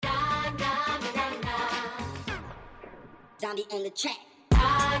Zombie on the track.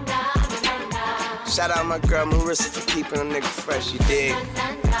 Shout out my girl Marissa for keeping a nigga fresh, you dig?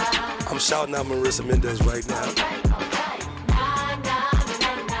 I'm shouting out Marissa Mendez right now.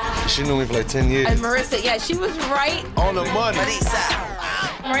 She knew me for like 10 years. And Marissa, yeah, she was right on the money.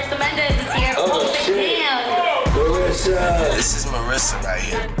 Marissa Mendez is here. Oh, shit. Marissa. This is Marissa right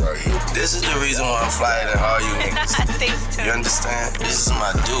here. This is the reason why I'm flying to all you niggas. Thanks, Tim. You understand? This is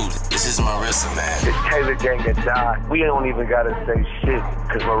my dude. This is Marissa, man. It's Taylor Gang and Die. We don't even gotta say shit,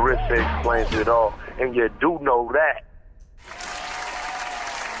 cause Marissa explains it all. And you do know that.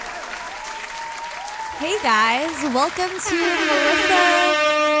 Hey guys, welcome to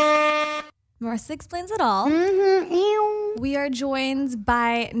Marissa Explains It All. We are joined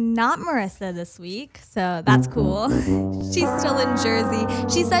by not Marissa this week, so that's cool. She's still in Jersey.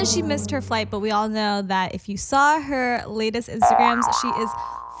 She says she missed her flight, but we all know that if you saw her latest Instagrams, she is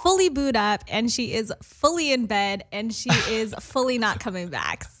fully booed up and she is fully in bed and she is fully not coming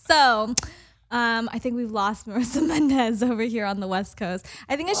back. So I think we've lost Marissa Mendez over here on the West Coast.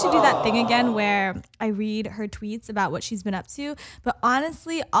 I think I should do that thing again where I read her tweets about what she's been up to. But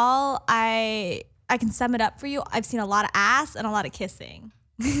honestly, I can sum it up for you. I've seen a lot of ass and a lot of kissing.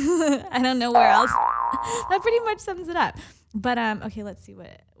 I don't know where else. That pretty much sums it up. But okay, let's see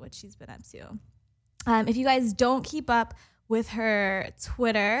what she's been up to. If you guys don't keep up with her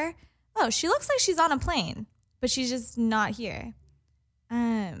Twitter, oh, she looks like she's on a plane, but she's just not here.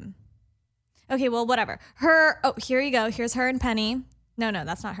 Okay, well, whatever. Here you go. Here's her and Penny. No,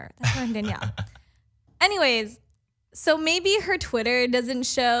 that's not her. That's her and Danielle. Anyways, so maybe her Twitter doesn't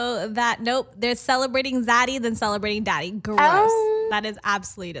show that, nope, they're celebrating Zaddy, then celebrating Daddy. Gross. That is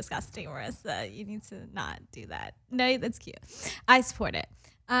absolutely disgusting, Marissa. You need to not do that. No, that's cute. I support it.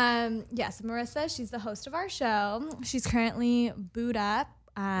 Yes, Marissa, she's the host of our show. She's currently booed up.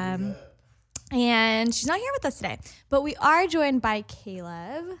 And she's not here with us today, but we are joined by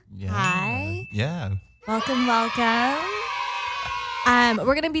Caleb. Yeah. Hi. Yeah. Welcome. We're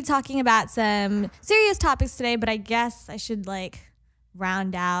going to be talking about some serious topics today, but I guess I should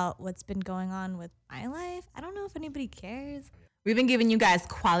round out what's been going on with my life. I don't know if anybody cares. We've been giving you guys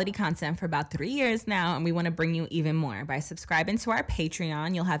quality content for about 3 years now, and we want to bring you even more. By subscribing to our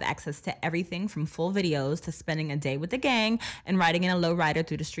Patreon, you'll have access to everything from full videos to spending a day with the gang and riding in a lowrider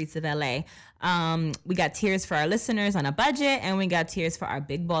through the streets of LA. We got tiers for our listeners on a budget, and we got tiers for our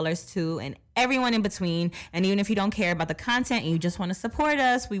big ballers too, and everyone in between. And even if you don't care about the content and you just want to support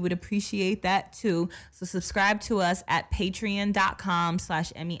us, we would appreciate that too. So subscribe to us at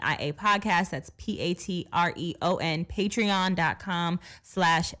patreon.com/MEIA podcast. That's PATREON,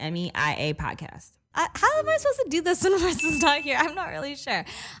 patreon.com/MEIA podcast. How am I supposed to do this when Marissa's not here? I'm not really sure.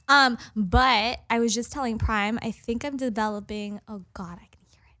 But I was just telling Prime, I think I'm developing, oh God, I can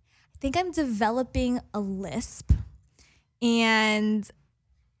hear it. I think I'm developing a lisp, and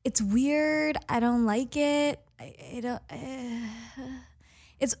it's weird. I don't like it. It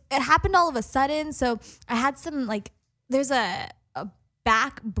happened all of a sudden. So I had some there's a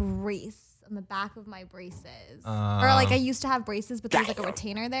back brace on the back of my braces. Or I used to have braces, but there's a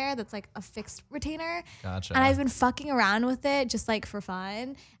retainer there that's a fixed retainer. Gotcha. And I've been fucking around with it just for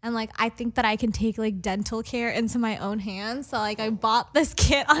fun. And I think that I can take dental care into my own hands. So I bought this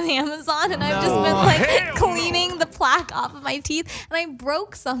kit on Amazon and I've just been cleaning the plaque off of my teeth, and I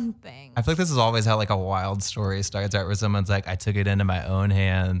broke something. I feel like this is always how a wild story starts out where someone's I took it into my own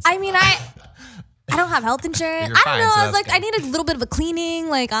hands. I mean, I don't have health insurance. You're I fine, don't know. so I was that's I good. need a little bit of a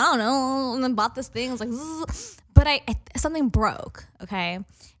cleaning. I don't know. And then bought this thing. I was zzz. But something broke. Okay.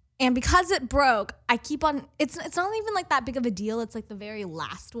 And because it broke, I keep on, it's not even that big of a deal. It's the very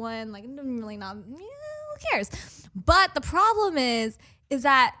last one. Really not, who cares? But the problem is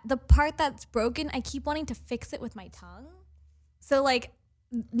that the part that's broken, I keep wanting to fix it with my tongue. So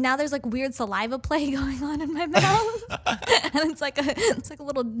now there's weird saliva play going on in my mouth. And it's a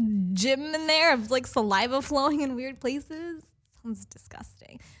little gym in there of saliva flowing in weird places. Sounds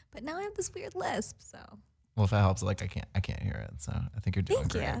disgusting. But now I have this weird lisp, so. Well, if that helps, I can't hear it, so I think you're doing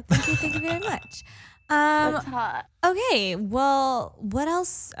great. Thank you very much. That's hot. Okay, well, what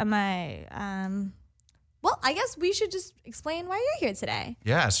else am I, well, I guess we should just explain why you're here today.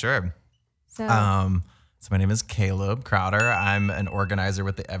 Yeah, sure. So, So my name is Caleb Crowder. I'm an organizer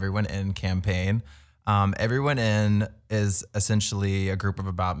with the Everyone In campaign. Everyone In is essentially a group of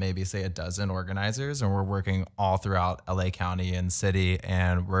about maybe say a dozen organizers, and we're working all throughout LA County and city,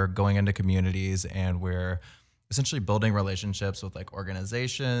 and we're going into communities, and we're essentially building relationships with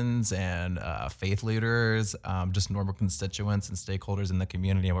organizations and faith leaders, just normal constituents and stakeholders in the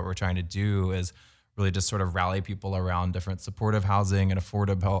community. And what we're trying to do is really just sort of rally people around different supportive housing and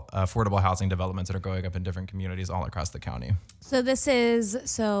affordable housing developments that are going up in different communities all across the county. So this is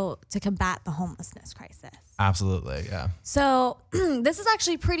to combat the homelessness crisis. Absolutely, yeah. So this is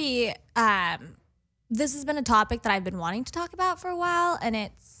actually pretty, this has been a topic that I've been wanting to talk about for a while, and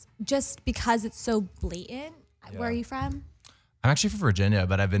it's just because it's so blatant. Yeah. Where are you from? I'm actually from Virginia,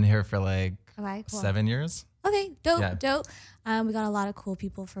 but I've been here for like Okay, cool. 7 years. Okay, dope, Yeah. dope. We got a lot of cool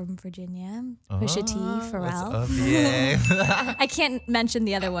people from Virginia. Pusha T, Pharrell. What's up, yeah. I can't mention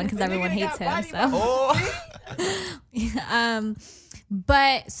the other one because everyone hates him. So. Oh.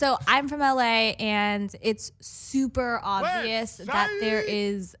 But so I'm from LA, and it's super obvious that there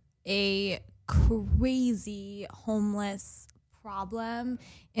is a crazy homeless problem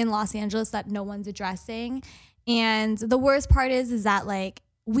in Los Angeles that no one's addressing. And the worst part is that like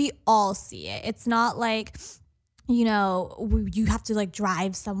we all see it. It's not like, you know, you have to like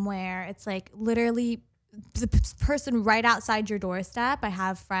drive somewhere. It's like literally the person right outside your doorstep. I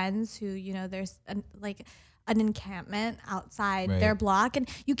have friends who, you know, there's an encampment outside their block, and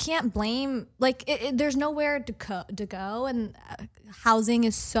you can't blame, like there's nowhere to go, and housing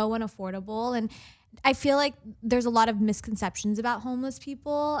is so unaffordable. And I feel like there's a lot of misconceptions about homeless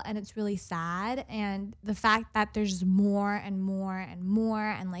people, and it's really sad. And the fact that there's more and more and more,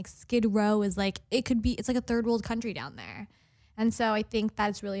 and like Skid Row is like, it's like a third world country down there. And so I think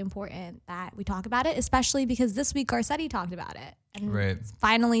that's really important that we talk about it, especially because this week Garcetti talked about it and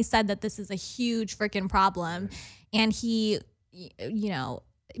finally said that this is a huge freaking problem. And he, you know,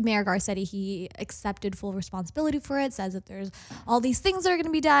 Mayor Garcetti, he accepted full responsibility for it, says that there's all these things that are going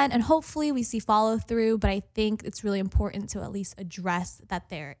to be done, and hopefully we see follow through. But I think it's really important to at least address that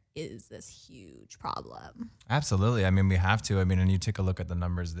there is this huge problem. Absolutely. I mean, we have to. I mean, and you take a look at the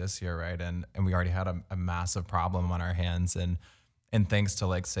numbers this year, right? And we already had a massive problem on our hands. And thanks to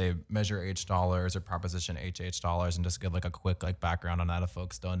like, say, Measure H dollars or Proposition HH dollars, and just give like a quick like background on that if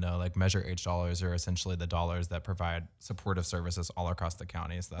folks don't know, like Measure H dollars are essentially the dollars that provide supportive services all across the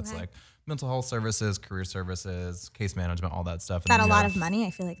county. So that's like mental health services, career services, case management, all that stuff. Is that a lot of money?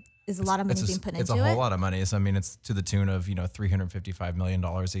 I feel like is a lot of money being put into it. It's a whole lot of money. So I mean, it's to the tune of, you know, $355 million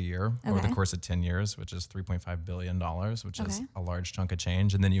a year over the course of 10 years, which is $3.5 billion, which is a large chunk of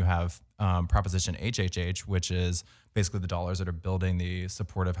change. And then you have Proposition HHH, which is basically the dollars that are building the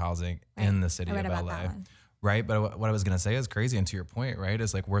supportive housing in the city of LA. Right. But what I was going to say is crazy. And to your point, right,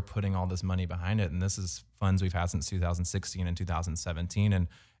 is like we're putting all this money behind it. And this is funds we've had since 2016 and 2017.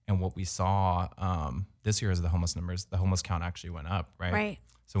 And what we saw this year is the homeless count actually went up. Right.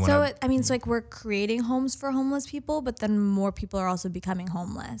 So I mean, it's like we're creating homes for homeless people, but then more people are also becoming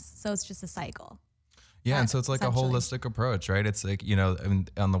homeless. So it's just a cycle. Yeah, and so it's like a holistic approach, right? It's like, you know, I mean,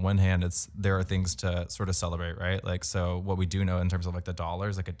 on the one hand, there are things to sort of celebrate, right? Like, so what we do know in terms of like the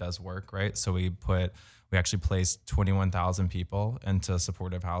dollars, like it does work, right? So we actually placed 21,000 people into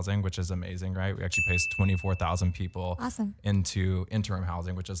supportive housing, which is amazing, right? We actually placed 24,000 people into interim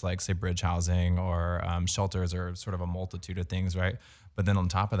housing, which is like, say, bridge housing or shelters or sort of a multitude of things, right? But then on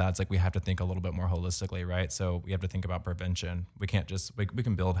top of that, it's like we have to think a little bit more holistically, right? So we have to think about prevention. We can't just, we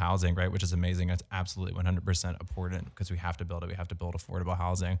can build housing, right? Which is amazing. It's absolutely 100% important because we have to build it. We have to build affordable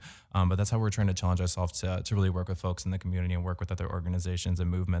housing. But that's how we're trying to challenge ourselves to really work with folks in the community and work with other organizations and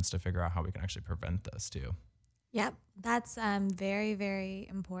movements to figure out how we can actually prevent this too. Yep, that's very, very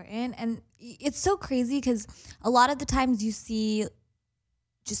important. And it's so crazy because a lot of the times you see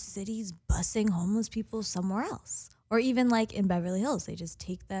just cities busing homeless people somewhere else. Or even like in Beverly Hills, they just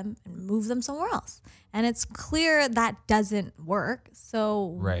take them and move them somewhere else. And it's clear that doesn't work.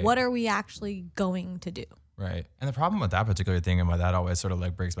 So what are we actually going to do? Right. And the problem with that particular thing, and why that always sort of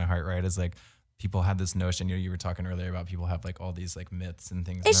like breaks my heart, right, is like people have this notion, you know, you were talking earlier about people have like all these like myths and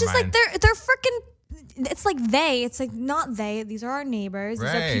things. It's just like they're freaking, it's like it's like not they, these are our neighbors. These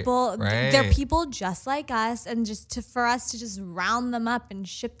are people, they're people just like us. And just for us to just round them up and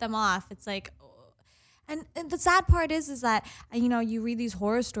ship them off, it's like, and the sad part is that, you know, you read these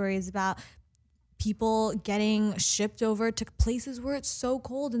horror stories about people getting shipped over to places where it's so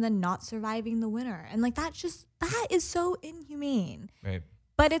cold and then not surviving the winter. And like, that is so inhumane. Right.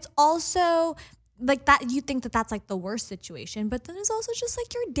 But it's also like that, you think that that's like the worst situation, but then it's also just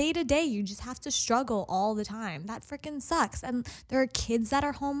like your day to day. You just have to struggle all the time. That freaking sucks. And there are kids that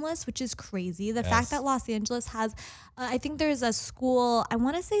are homeless, which is crazy. The fact that Los Angeles has, I think there's a school, I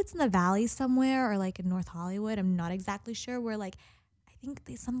want to say it's in the Valley somewhere or like in North Hollywood. I'm not exactly sure, where like, I think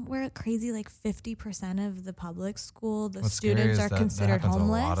they somewhere crazy, like 50% of the public school, students are considered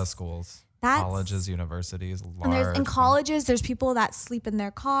homeless. A lot of schools. colleges, universities, And in large. colleges, there's people that sleep in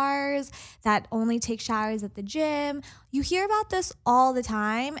their cars, that only take showers at the gym. You hear about this all the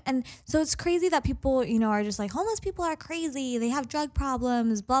time. And so it's crazy that people, are just like, homeless people are crazy. They have drug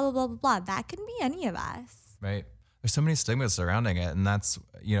problems, blah, blah, blah, blah, blah. That can be any of us. Right. There's so many stigmas surrounding it. And that's,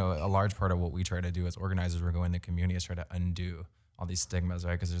 a large part of what we try to do as organizers. We're going to the community is try to undo all these stigmas,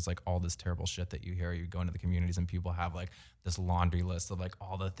 right? Because there's like all this terrible shit that you hear. You go into the communities and people have like this laundry list of like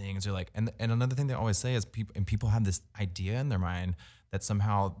all the things. You're like, and another thing they always say is people have this idea in their mind that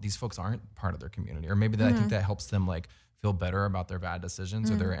somehow these folks aren't part of their community, or maybe that I think that helps them like feel better about their bad decisions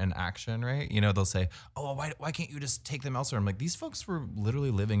or their inaction, right? They'll say, oh, why can't you just take them elsewhere? I'm like, these folks were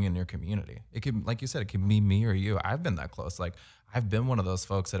literally living in your community. It could, like you said, it could be me or you. I've been that close. Like I've been one of those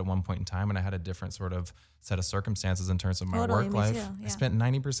folks at one point in time, and I had a different sort of set of circumstances in terms of my work life. Too, yeah. I spent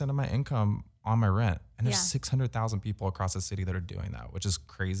 90% of my income on my rent, and there's 600,000 people across the city that are doing that, which is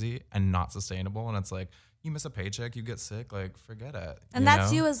crazy and not sustainable. And it's like, you miss a paycheck, you get sick, like forget it. And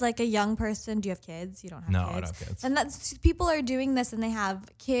that's you as like a young person. Do you have kids? You don't have kids. No, I don't have kids. And that's people are doing this and they have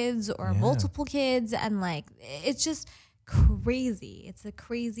kids or multiple kids, and like it's just crazy. It's a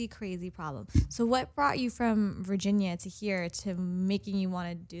crazy, crazy problem. So what brought you from Virginia to here to making you want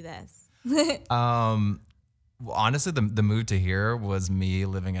to do this? Well, honestly, the move to here was me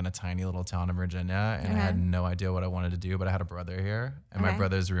living in a tiny little town in Virginia, and I had no idea what I wanted to do, but I had a brother here, and my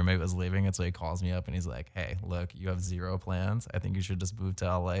brother's roommate was leaving, and so he calls me up and he's like, hey, look, you have zero plans. I think you should just move to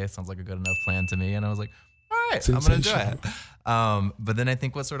LA. Sounds like a good enough plan to me. And I was like, all right, I'm going to do it. But then I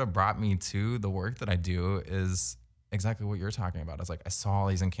think what sort of brought me to the work that I do is exactly what you're talking about. It's like I saw all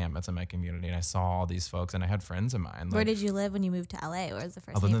these encampments in my community, and I saw all these folks, and I had friends of mine. Where did you live when you moved to LA? Where was the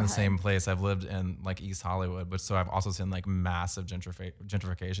first? I lived in the same place. I've lived in like East Hollywood, but so I've also seen like massive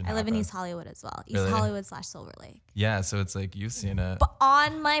gentrification. I live in East Hollywood as well. East Hollywood / Silver Lake. Yeah, so it's like you've seen it. But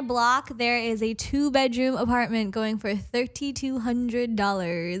on my block, there is a 2-bedroom apartment going for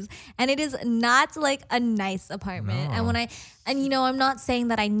 $3,200, and it is not like a nice apartment. No. And I'm not saying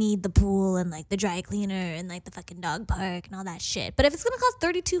that I need the pool and like the dry cleaner and like the fucking dog park and all that shit. But if it's gonna cost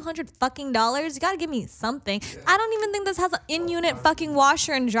 $3,200 fucking dollars, you gotta give me something. I don't even think this has an in-unit fucking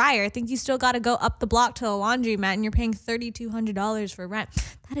washer and dryer. I think you still gotta go up the block to a laundromat, and you're paying $3,200 for rent.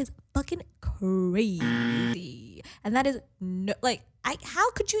 That is fucking crazy. And that is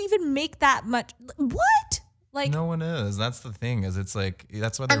how could you even make that much? What? Like, no one is. That's the thing. Is it's like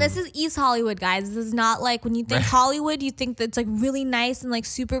that's why. And this is East Hollywood, guys. This is not like when you think Hollywood, you think that's like really nice and like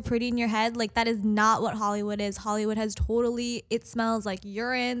super pretty in your head. Like that is not what Hollywood is. Hollywood has it smells like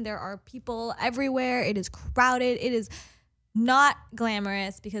urine. There are people everywhere. It is crowded. It is not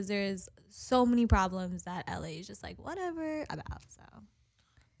glamorous because there's so many problems that LA is just like whatever about. So.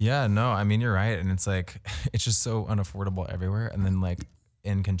 Yeah, no, I mean you're right, and it's like it's just so unaffordable everywhere. And then like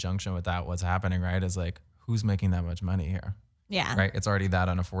in conjunction with that, what's happening, right, is like. Who's making that much money here? Yeah. Right? It's already that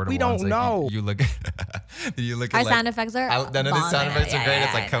unaffordable. We don't know. You look at our sound effects are none of the sound effects are great. Yeah,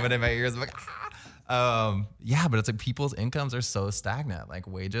 it's like coming in my ears. I'm like, but it's like people's incomes are so stagnant. Like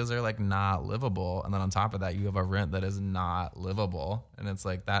wages are like not livable. And then on top of that, you have a rent that is not livable. And it's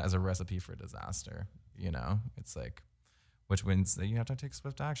like that is a recipe for disaster. It's like which means that you have to take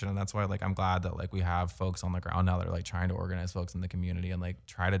swift action. And that's why like I'm glad that like we have folks on the ground now that are like trying to organize folks in the community and like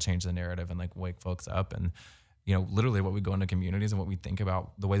try to change the narrative and like wake folks up. And literally what we go into communities and what we think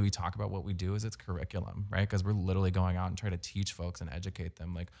about, the way we talk about what we do is it's curriculum, right? Because we're literally going out and trying to teach folks and educate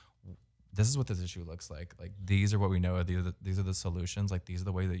them like this is what this issue looks like. Like these are what we know. These are the solutions. Like these are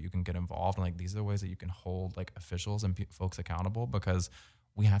the ways that you can get involved, and like these are the ways that you can hold like officials and folks accountable, because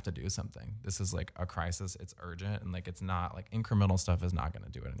we have to do something. This is like a crisis. It's urgent, and like it's not like incremental stuff is not going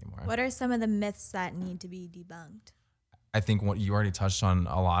to do it anymore. What are some of the myths that need to be debunked? I think what you already touched on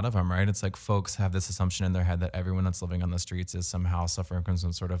a lot of them, right? It's like folks have this assumption in their head that everyone that's living on the streets is somehow suffering from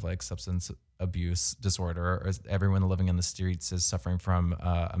some sort of like substance abuse disorder, or everyone living in the streets is suffering from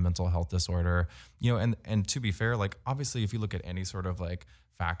a mental health disorder. And to be fair, like obviously if you look at any sort of like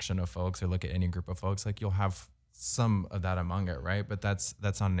faction of folks or look at any group of folks, like you'll have some of that among it, right? But that's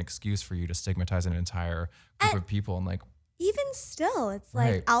not an excuse for you to stigmatize an entire group of people. And like even still, it's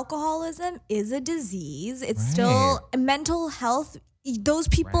like alcoholism is a disease. It's still mental health. Those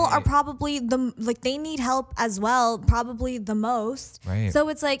people are probably they need help as well, probably the most. Right. So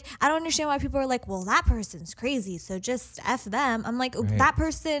it's like, I don't understand why people are like, well, that person's crazy, so just F them. I'm like, that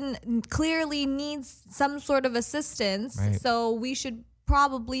person clearly needs some sort of assistance. Right. So we should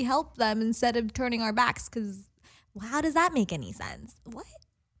probably help them instead of turning our backs, because how does that make any sense? What?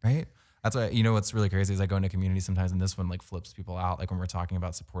 Right. That's why, what's really crazy is I go into communities sometimes, and this one like flips people out. Like when we're talking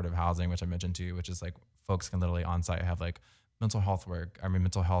about supportive housing, which I mentioned to you, which is like folks can literally on site have like mental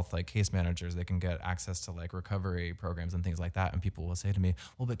health like case managers, they can get access to like recovery programs and things like that. And people will say to me,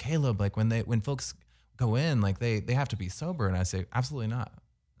 well, but Caleb, like when folks go in, like they have to be sober. And I say, absolutely not.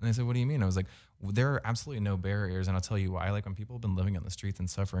 And they said, what do you mean? I was like, there are absolutely no barriers. And I'll tell you why. Like when people have been living on the streets and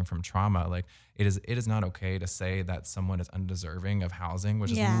suffering from trauma, like it is not okay to say that someone is undeserving of housing,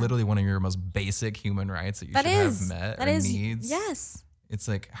 which is literally one of your most basic human rights that you should have met or needs. Yes. It's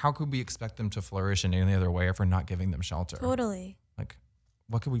like, how could we expect them to flourish in any other way if we're not giving them shelter? Totally. Like,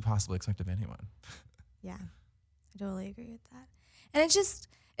 what could we possibly expect of anyone? Yeah, I totally agree with that. And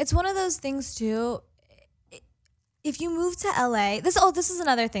it's one of those things too. If you move to LA, this is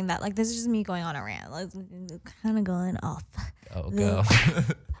another thing that like, this is just me going on a rant, like kind of going off. Oh, go.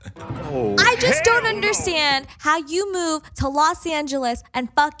 I just don't understand how you move to Los Angeles and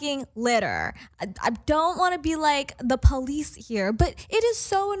fucking litter. I don't want to be like the police here, but it is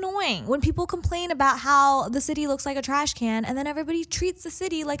so annoying when people complain about how the city looks like a trash can and then everybody treats the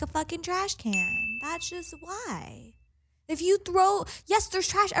city like a fucking trash can. That's just why. If you there's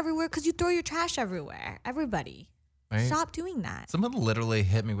trash everywhere because you throw your trash everywhere. Everybody. Right? Stop doing that. Someone literally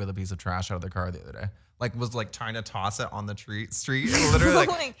hit me with a piece of trash out of their car the other day. Like was like trying to toss it on the street. And literally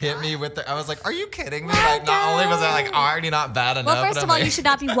like hit me with I was like, are you kidding me? Like not only was I like already not bad enough. Well, first of all, you should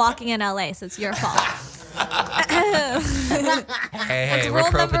not be walking in LA, so it's your fault. Hey, we're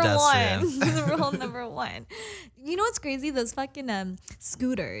pro-pedestrian. That's rule number one. You know what's crazy? Those fucking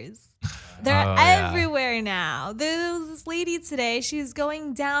scooters. They're everywhere now. There was this lady today. She's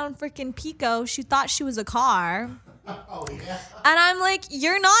going down freaking Pico. She thought she was a car. Oh, yeah. And I'm like,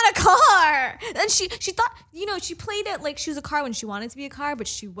 you're not a car. And she thought, she played it like she was a car when she wanted to be a car, but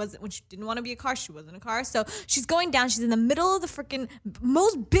she wasn't. When she didn't want to be a car, she wasn't a car. So she's going down. She's in the middle of the freaking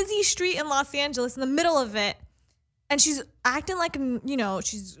most busy street in Los Angeles, in the middle of it. And she's acting like,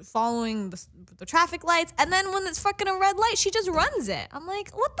 she's following the traffic lights. And then when it's fucking a red light, she just runs it. I'm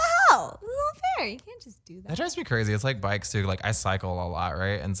like, what the hell? It's not fair. You can't just do that. That drives me crazy. It's like bikes too. Like I cycle a lot,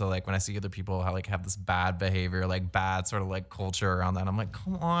 right? And so like when I see other people have this bad behavior, like bad sort of like culture around that, I'm like,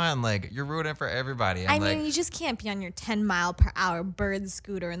 come on, like you're ruining it for everybody. I mean, you just can't be on your 10 mile per hour bird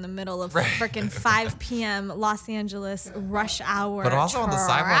scooter in the middle of freaking 5 p.m. Los Angeles rush hour. But also traffic. on the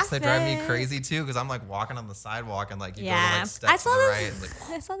sidewalks, they drive me crazy too because I'm like walking on the sidewalk and like you go to like steps to the right. And,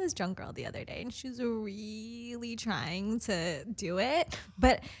 like, I saw this drunk girl the other day and she was really trying to do it,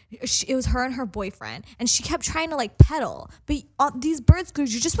 but it was her and her boyfriend and she kept trying to like pedal. But on these bird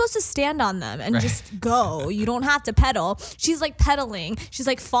scooters, you're just supposed to stand on them and just go. You don't have to pedal. She's like pedaling. She's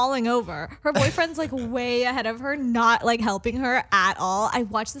like falling over. Her boyfriend's like way ahead of her, not like helping her at all. I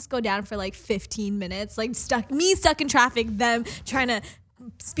watched this go down for like 15 minutes, like stuck in traffic, them trying to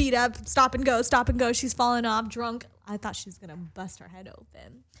speed up, stop and go. She's falling off, drunk. I thought she was gonna bust her head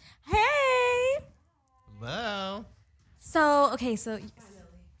open. Hey. Hello. So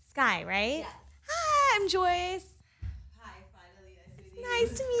Sky, right? Yeah. Hi, I'm Joyce. Hi, finally.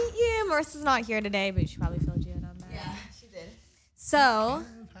 Nice to meet you. Marissa's not here today, but she probably filled you in on that. Yeah, she did. So,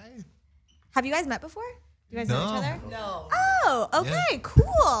 have you guys met before? You guys know each other? No. Oh, okay,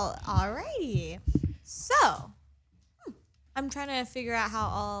 cool. Alrighty. So, I'm trying to figure out how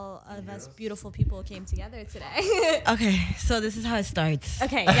all of us beautiful people came together today. Okay, so this is how it starts.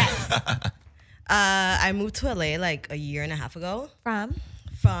 Okay, yes. I moved to LA like a year and a half ago.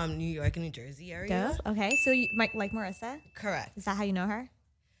 From New York and New Jersey area. Dope. Okay, so you might like Marissa? Correct. Is that how you know her?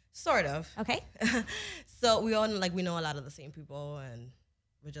 Sort of. Okay. So we all we know a lot of the same people and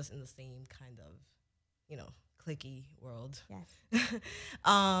we're just in the same kind of, cliquey world. Yes.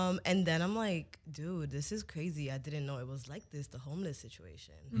 And then I'm like, dude, this is crazy. I didn't know it was like this, the homeless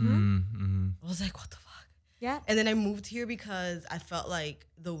situation. Mm-hmm. I was like, what the fuck? Yeah. And then I moved here because I felt like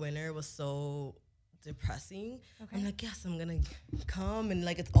the winter was so depressing. Okay. I'm like, yes, I'm gonna come and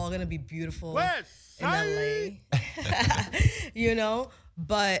like it's all gonna be beautiful in LA.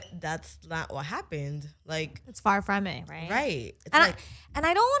 But that's not what happened. Like it's far from it, right? Right. It's and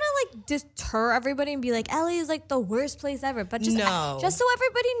I don't want to like deter everybody and be like, LA is like the worst place ever. But just so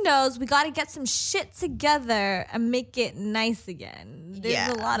everybody knows, we got to get some shit together and make it nice again.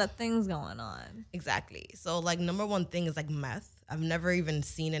 There's a lot of things going on. Exactly. So like number one thing is like meth. I've never even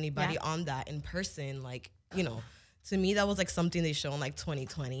seen anybody on that in person. Like, to me, that was like something they show in like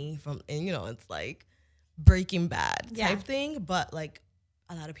 2020 and it's like Breaking Bad type thing. But like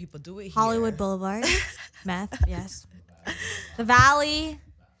a lot of people do it here. Hollywood Boulevard, meth, yes. The Valley,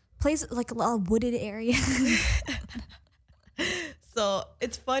 places like a wooded area. So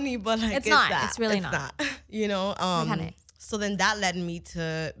it's funny, but like it's not. It's really not. So then that led me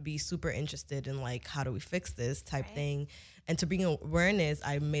to be super interested in like how do we fix this type thing, and to bring awareness.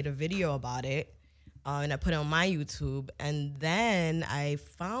 I made a video about it. and I put it on my YouTube, and then I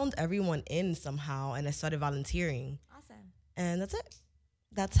found Everyone In somehow, and I started volunteering. Awesome. And that's it.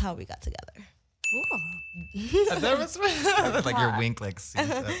 That's how we got together. Cool. That was like your wink, like.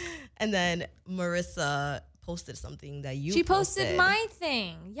 And then Marissa posted something that you She posted my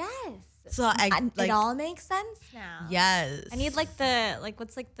thing. Yes. So it all makes sense now. Yes. I need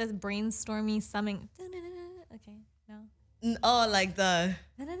what's like the brainstormy summing. Okay, no. Oh, like the.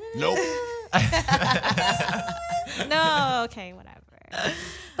 Nope. No, okay, whatever.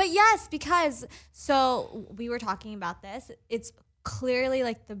 But yes, because so we were talking about this. It's clearly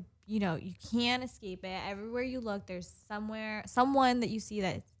like you can't escape it. Everywhere you look, there's someone that you see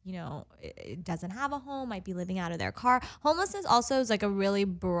that, it doesn't have a home, might be living out of their car. Homelessness also is like a really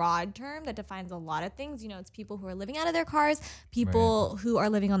broad term that defines a lot of things. It's people who are living out of their cars, people who are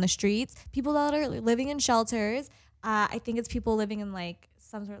living on the streets, people that are living in shelters. I think it's people living in like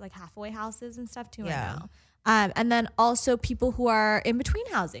some sort of like halfway houses and stuff too. Yeah. I know. And then also people who are in between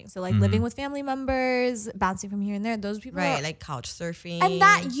housing. So like living with family members, bouncing from here and there. Those people Right, like couch surfing. And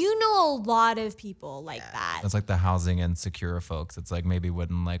that, a lot of people like that. It's like the housing insecure folks. It's like maybe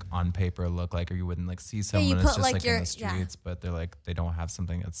wouldn't like on paper look like, or you wouldn't like see someone you that's put, just like, in the streets, but they're like, they don't have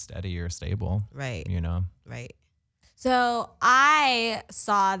something that's steady or stable. Right. Right. So I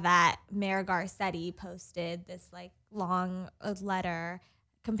saw that Mayor Garcetti posted this like long letter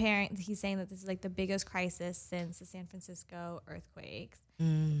he's saying that this is like the biggest crisis since the San Francisco earthquakes,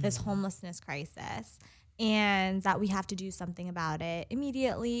 this homelessness crisis, and that we have to do something about it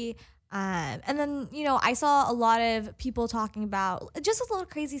immediately. And then, I saw a lot of people talking about just a little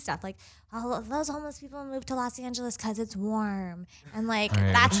crazy stuff like, oh, those homeless people moved to Los Angeles because it's warm. And like,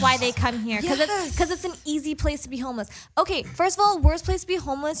 that's why they come here. Because it's an easy place to be homeless. Okay, first of all, worst place to be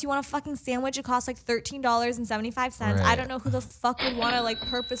homeless. You want a fucking sandwich. It costs like $13.75. Right. I don't know who the fuck would want to like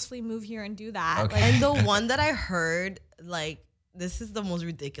purposefully move here and do that. Okay. And the one that I heard, like, this is the most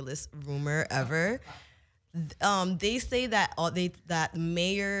ridiculous rumor ever. They say that that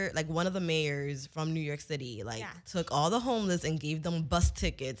mayor, like one of the mayors from New York City, took all the homeless and gave them bus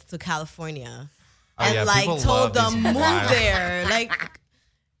tickets to California, and told them move there. Like,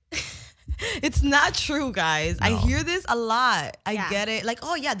 it's not true, guys. No. I hear this a lot. I get it. Like,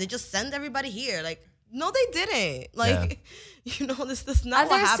 oh yeah, they just send everybody here. Like, no, they didn't. Like, this is not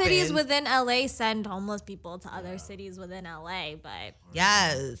what happened. Other cities within LA send homeless people to other cities within LA, but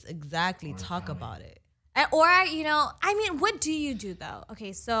yes, exactly. Talk about it. Or, what do you do though?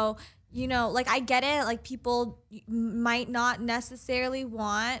 Okay, so, like I get it. Like people might not necessarily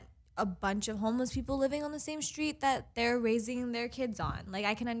want a bunch of homeless people living on the same street that they're raising their kids on. Like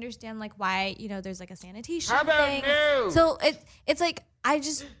I can understand like why, there's like a sanitation thing. So it's like,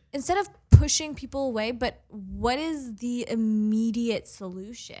 instead of pushing people away, but what is the immediate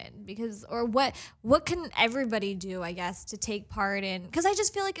solution? What can everybody do, I guess, to take part in? Because I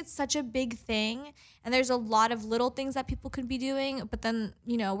just feel like it's such a big thing, and there's a lot of little things that people could be doing, but then,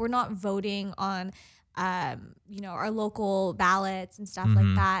 we're not voting on, our local ballots and stuff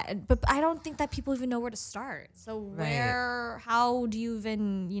like that. But I don't think that people even know where to start. So how do you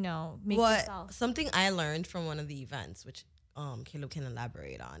even, make yourself? Something I learned from one of the events, which Caleb can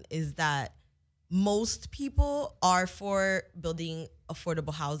elaborate on, is that most people are for building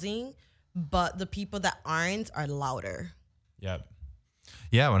affordable housing, but the people that aren't are louder. Yep.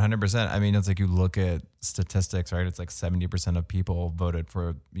 Yeah, 100%. I mean, it's like you look at statistics, right? It's like 70% of people voted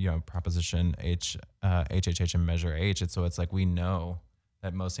for, Proposition HHH and Measure H. And so it's like we know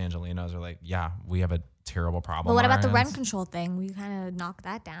that most Angelenos are like, yeah, we have a terrible problem. Well, what about the rent control thing? We kind of knocked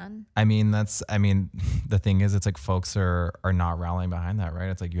that down. I mean, the thing is, it's like folks are not rallying behind that, right?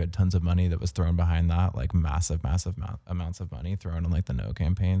 It's like you had tons of money that was thrown behind that, like massive amounts of money thrown in like the no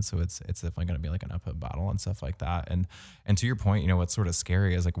campaign. So it's definitely going to be like an uphill battle and stuff like that. And to your point, what's sort of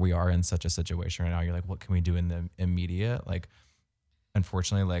scary is like we are in such a situation right now. You're like, what can we do in the immediate? Like,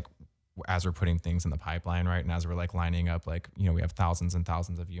 unfortunately, like as we're putting things in the pipeline, right, and as we're like lining up, like, we have thousands and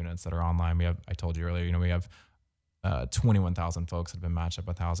thousands of units that are online. I told you earlier, we have 21,000 folks that have been matched up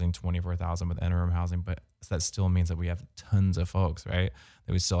with housing, 24,000 with interim housing, but that still means that we have tons of folks, right,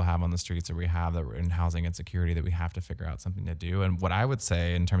 that we still have on the streets, or we have that we're in housing insecurity, that we have to figure out something to do. And what I would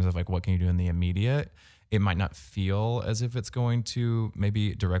say in terms of like what can you do in the immediate, it might not feel as if it's going to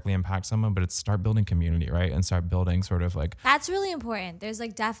maybe directly impact someone, but it's start building community, right? And start building sort of like... That's really important. There's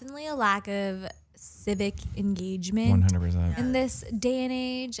like definitely a lack of civic engagement 100% in this day and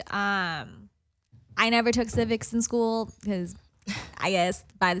age. I never took civics in school because I guess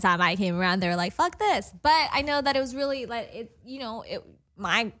by the time I came around, they were like, fuck this. But I know that it was really like,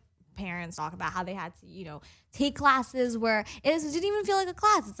 my parents talk about how they had to, you know, take classes where it didn't even feel like a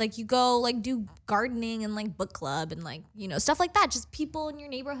class. It's like you go like do gardening and like book club and like, you know, stuff like that. Just people in your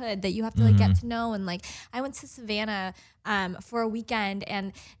neighborhood that you have to like get to know. And like I went to Savannah for a weekend,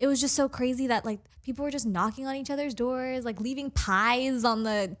 and it was just so crazy that like people were just knocking on each other's doors, like leaving pies on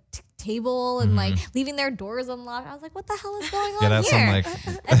the table and like leaving their doors unlocked. I was like, what the hell is going on that's here?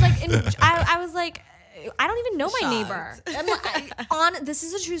 some, like- It's like, I was like, I don't even know my neighbor. I'm like, this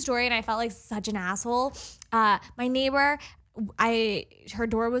is a true story, and I felt like such an asshole. My neighbor, her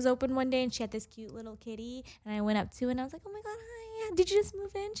door was open one day, and she had this cute little kitty, and I went up to, and I was like, oh my god, hi, did you just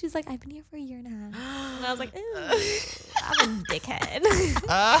move in? She's like, I've been here for a year and a half, and I was like, ooh, I'm a dickhead.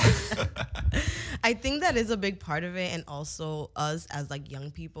 I think that is a big part of it, and also us as like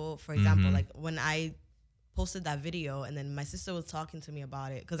young people. For example, like when I posted that video, and then my sister was talking to me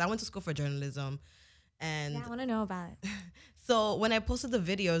about it because I went to school for journalism. And Yeah, I want to know about it. so when I posted the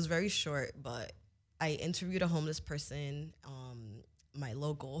video, it was very short, but I interviewed a homeless person, my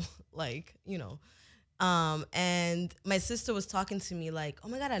local, like, you know, and my sister was talking to me like, oh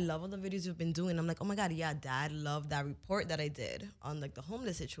my God, I love all the videos you've been doing. I'm like, oh my God, yeah, Dad loved that report that I did on like the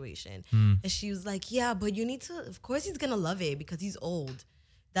homeless situation. And she was like, yeah, but you need to, of course he's gonna love it because he's old.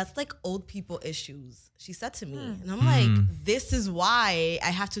 That's like old people issues, she said to me. And I'm like, this is why I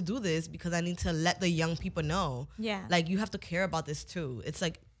have to do this, because I need to let the young people know. Yeah. Like, you have to care about this too. It's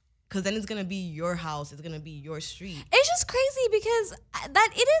like, because then it's going to be your house. It's going to be your street. It's just crazy because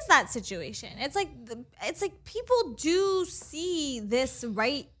it is that situation. It's like people do see this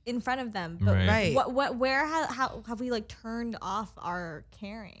right in front of them, but Right. where how have we like turned off our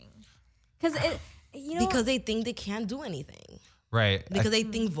caring? Because you know, Because they think they can't do anything. Right. Because they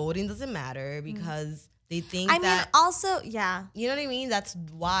think voting doesn't matter. Because they think I mean, that... also, yeah. You know what I mean? That's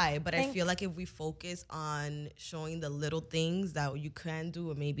why. But I feel like if we focus on showing the little things that you can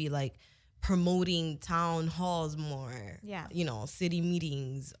do, or maybe like promoting town halls more, Yeah. you know, city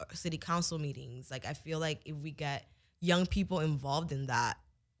meetings, or city council meetings. Like, I feel like if we get young people involved in that,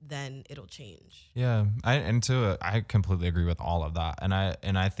 then it'll change. Yeah, I completely agree with all of that, and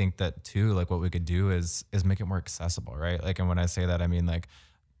I think that too. Like, what we could do is make it more accessible, right? Like, and when I say that, I mean like,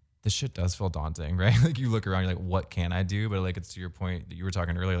 this shit does feel daunting, right? Like, you look around, you're like, what can I do? But like, it's to your point that you were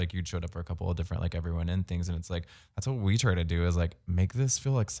talking earlier, like you showed up for a couple of different like everyone in things, and it's like that's what we try to do is like make this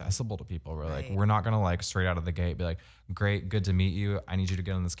feel accessible to people. We're like, we're not gonna like straight out of the gate be like, great, good to meet you. I need you to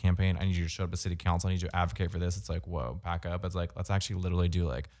get on this campaign. I need you to show up to city council. I need you to advocate for this. It's like, whoa, back up. It's like, let's actually literally do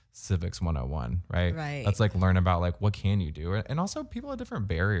like civics 101, right? Right. Let's like learn about like what can you do, and also people have different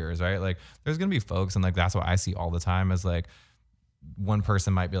barriers, right? Like, there's gonna be folks, and like that's what I see all the time is like, one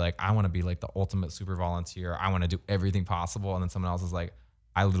person might be like, I want to be like the ultimate super volunteer. I want to do everything possible. And then someone else is like,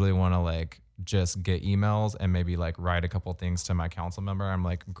 I literally want to like just get emails and maybe like write a couple things to my council member. I'm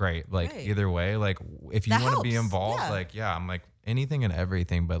like, great. Like either way, like if you want to be involved, like, yeah, I'm like anything and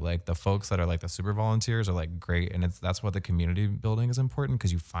everything. But like the folks that are like the super volunteers are like great. And that's what the community building is important,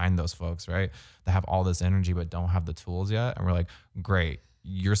 because you find those folks, right, that have all this energy but don't have the tools yet. And we're like, great,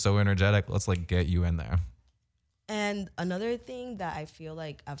 you're so energetic. Let's like get you in there. And another thing that I feel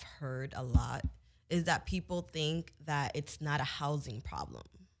like I've heard a lot is that people think that it's not a housing problem.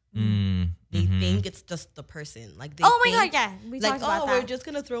 They think it's just the person. Like, they Oh my think, God, yeah. We like, talked about we're that. just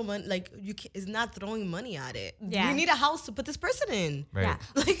gonna throw money. Like, it's not throwing money at it. Yeah. We need a house to put this person in. Right. Yeah.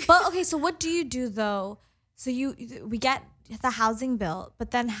 Like, But okay, so what do you do though? So we get the housing built,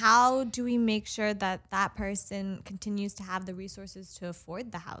 but then how do we make sure that that person continues to have the resources to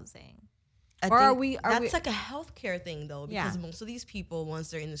afford the housing? That's like a healthcare thing though, because Yeah. most of these people, once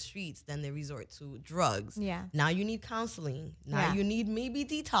they're in the streets, then they resort to drugs. Yeah. Now you need counseling. Now Yeah. you need maybe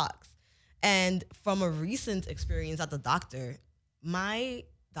detox. And from a recent experience at the doctor, my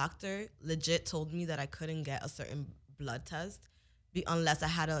doctor legit told me that I couldn't get a certain blood test unless I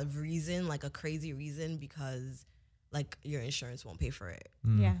had a reason, like a crazy reason, because like your insurance won't pay for it.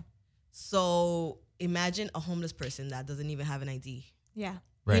 Yeah. So imagine a homeless person that doesn't even have an ID. Yeah.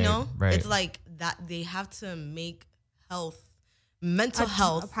 Right, You know, right. it's like that they have to make mental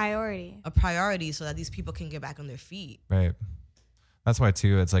health a priority. a priority so that these people can get back on their feet. Right. That's why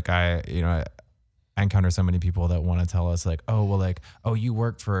too, it's like I encounter so many people that want to tell us like, oh, well, like, oh, you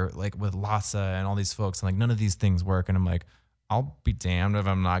work for like with LASA and all these folks, and like none of these things work. And I'm like, I'll be damned if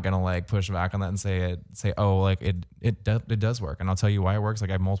I'm not gonna like push back on that and say, oh, like it does work. And I'll tell you why it works. Like,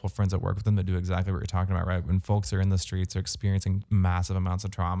 I have multiple friends that work with them that do exactly what you're talking about, right? When folks are in the streets, are experiencing massive amounts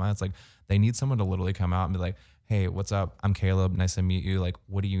of trauma, it's like they need someone to literally come out and be like, hey, what's up? I'm Caleb. Nice to meet you. Like,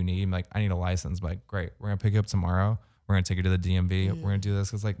 what do you need? I'm like, I need a license. I'm like, great. We're gonna pick you up tomorrow. We're gonna take you to the DMV. We're gonna do this,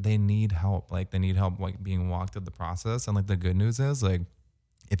 because like they need help. Like, they need help like being walked through the process. And like the good news is like,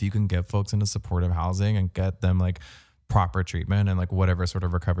 if you can get folks into supportive housing and get them like proper treatment and like whatever sort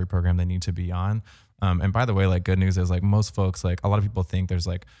of recovery program they need to be on. And by the way, like good news is like most folks, like a lot of people think there's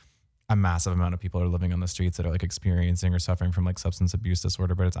like a massive amount of people are living on the streets that are like experiencing or suffering from like substance abuse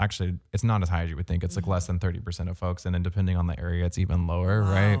disorder, but it's not as high as you would think. It's like less than 30% of folks. And then depending on the area, it's even lower,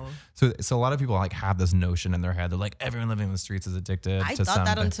 right? So a lot of people like have this notion in their head that like everyone living in the streets is addicted to something. I thought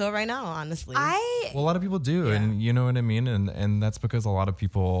that until right now, honestly. Well, a lot of people do, and you know what I mean? And that's because a lot of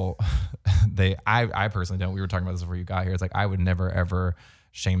people, I personally don't. We were talking about this before you got here. It's like, I would never, ever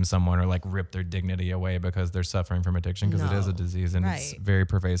shame someone or like rip their dignity away because they're suffering from addiction, because it is a disease and it's very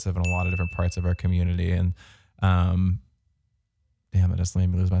pervasive in a lot of different parts of our community. And damn, it just made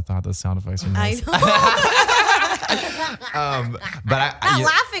me lose my thought. Those sound effects are nice. I know. But that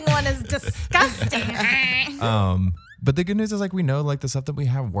laughing one is disgusting. But the good news is like we know like the stuff that we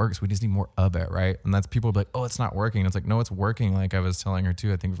have works. We just need more of it, right? And that's people be like, oh, it's not working. And it's like, no, it's working. Like I was telling her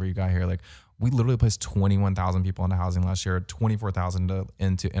too, I think before you got here, like we literally placed 21,000 people into housing last year, 24,000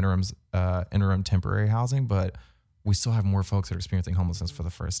 into interim temporary housing, but we still have more folks that are experiencing homelessness for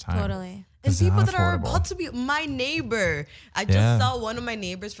the first time. Totally. And people that are about to be my neighbor. I just saw one of my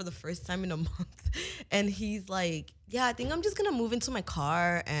neighbors for the first time in a month. And he's like, yeah, I think I'm just going to move into my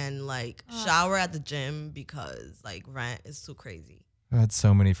car and like shower at the gym because like rent is too crazy. I've had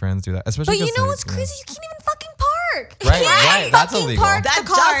so many friends do that. Especially but you know what's crazy? You can't even fucking park. Right. That's illegal. Park that the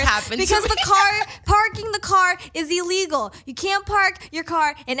car just happened because parking the car is illegal. You can't park your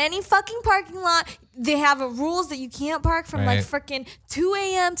car in any fucking parking lot. They have rules that you can't park from like freaking 2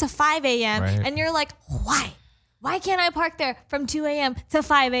 a.m. to 5 a.m. Right. And you're like, why? Why can't I park there from 2 a.m. to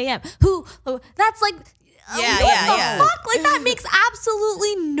 5 a.m.? That's like... what the fuck? Like that makes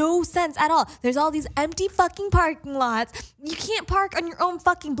absolutely no sense at all. There's all these empty fucking parking lots. You can't park on your own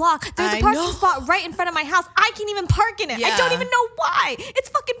fucking block. There's a parking spot right in front of my house. I can't even park in it. I don't even know why. It's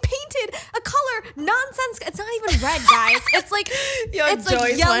fucking painted a color nonsense. It's not even red, guys. It's like it's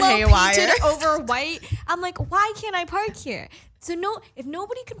like yellow painted over white. I'm like, why can't I park here? So if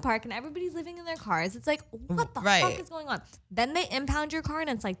nobody can park and everybody's living in their cars, it's like, what the fuck is going on? Then they impound your car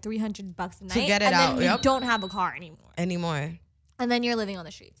and it's like $300 a night. To get it out. And then you don't have a car anymore. And then you're living on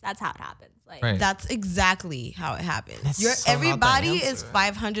the streets. That's how it happens. Like that's exactly how it happens. Everybody is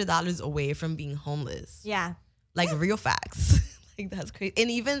 $500 away from being homeless. Yeah. Like real facts. Like that's crazy.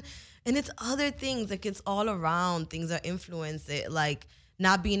 And it's other things. Like it's all around. Things that influence it. Like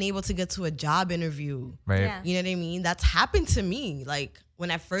not being able to get to a job interview. Right. Yeah. You know what I mean? That's happened to me. Like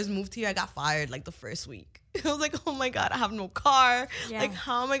when I first moved here, I got fired like the first week. I was like, oh my God, I have no car. Yeah. Like,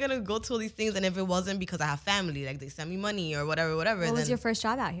 how am I going to go to all these things? And if it wasn't because I have family, like they send me money or whatever. What was your first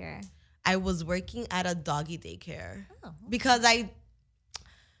job out here? I was working at a doggy daycare. Oh, okay. Because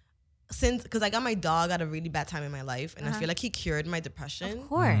I got my dog at a really bad time in my life, and I feel like he cured my depression. Of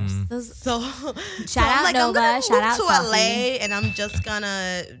course. Shout out like, Nova. I'm Shout out to Sophie. LA, and I'm just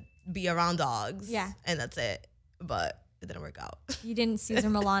gonna be around dogs. Yeah. And that's it. But it didn't work out. You didn't Caesar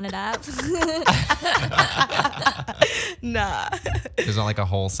Milan it up. Nah. There's not like a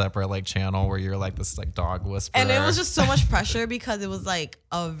whole separate like channel where you're like this like dog whisperer. And it was just so much pressure because it was like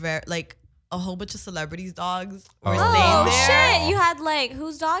a whole bunch of celebrities' dogs were staying there. Shit! You had like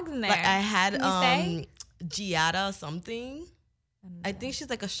whose dogs in there? Like I had Can you say? Giada something. I think she's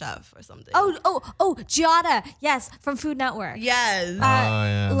like a chef or something. Oh, Giada. Yes, from Food Network. Yes.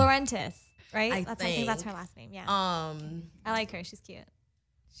 Laurentis, right? I think think that's her last name. Yeah. I like her. She's cute.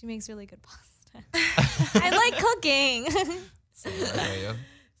 She makes really good pasta. I like cooking.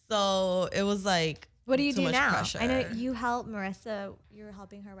 So it was like. What do you do now? Pressure. I know you help Marissa. You're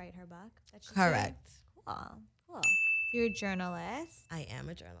helping her write her book. Correct. Cool. You're a journalist. I am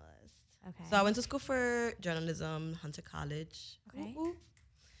a journalist. Okay. So I went to school for journalism, Hunter College. Okay.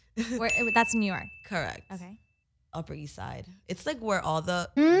 That's New York. Correct. Okay. Upper East Side. It's like where all the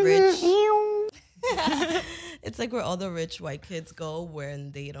rich. It's like where all the rich white kids go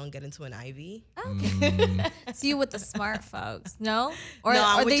when they don't get into an Ivy. Okay. So you with the smart folks, no? Or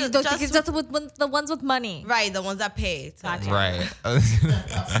with just with the ones with money. Right, the ones that pay. Gotcha. Right.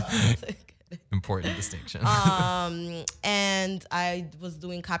 Important distinction. And I was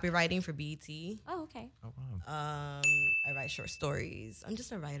doing copywriting for BET. Oh, okay. Oh, wow. I write short stories. I'm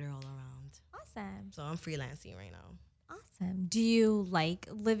just a writer all around. Awesome. So I'm freelancing right now. Awesome. Do you like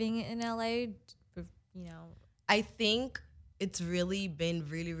living in LA? You know, I think it's really been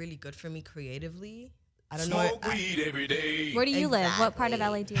really, really good for me creatively. I don't know. Weed every day. Where do you live? What part of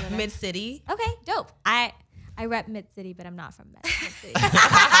LA do you live in? Mid-City. Okay, dope. I rep Mid-City, but I'm not from Mid-City.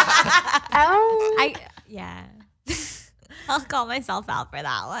 I'll call myself out for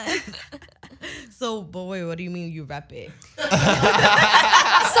that one. So, but wait, what do you mean you rep it? So,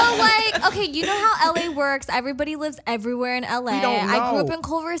 like, okay, you know how LA works. Everybody lives everywhere in LA. I grew up in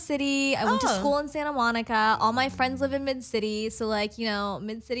Culver City. I went to school in Santa Monica. All my friends live in Mid-City. So, like, you know,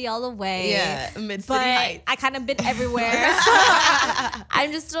 Mid-City all the way. Yeah, Mid-City but Heights. I kind of been everywhere.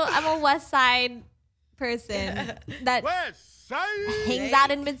 So I'm a West Side person that hangs out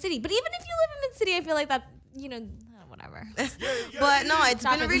in Mid-City. But even if you live in Mid-City, I feel like that, you know, whatever. But no, it's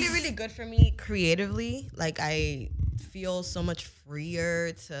been really, really good for me creatively. Like, I feel so much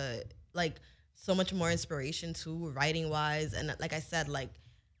freer to, like, so much more inspiration too, writing wise. And like I said, like,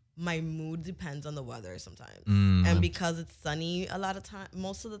 my mood depends on the weather sometimes. And because it's sunny a lot of time,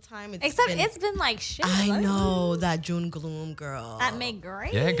 most of the time, it's been like shit. I know, that June gloom, girl. That made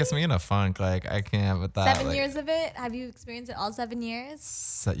great. Yeah, it gets me in a funk. Like, I can't with that. 7 years of it? Have you experienced it all 7 years?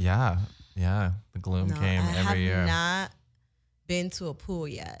 So, yeah. The gloom came every year. I have not been to a pool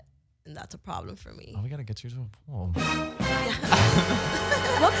yet, and that's a problem for me. Oh, we gotta get you to a pool.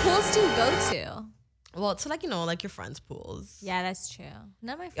 What pools do you go to? Well, to, like, you know, like your friends' pools. Yeah, that's true.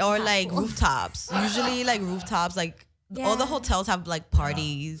 None of my friends Or have like pools. rooftops. Usually like rooftops, like all the hotels have like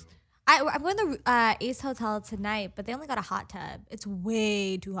parties. I'm going to the Ace Hotel tonight, but they only got a hot tub. It's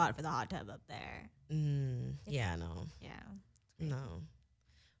way too hot for the hot tub up there. Yeah, no. Yeah. No.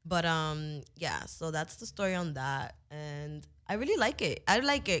 But yeah, so that's the story on that. And I really like it. I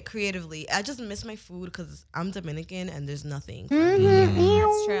like it creatively. I just miss my food because I'm Dominican and there's nothing for me.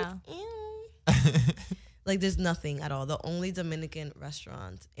 That's true. Like, there's nothing at all. The only Dominican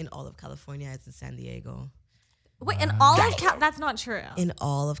restaurant in all of California is in San Diego. Wait, and all of that's not true. In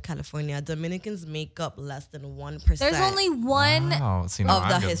all of California, Dominicans make up less than 1%. There's only one Wow. See, now of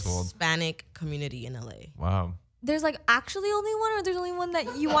the I'm getting schooled. Hispanic community in LA. Wow. There's like actually only one, or there's only one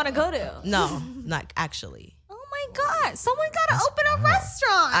that you want to go to? No, not actually. Oh my God. Someone got to open a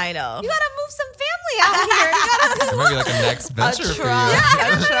restaurant. I know. You got to move some family out here. You gotta, That might be like a next venture for you.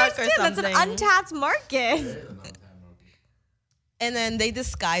 A truck or that's something. an untapped market. And then they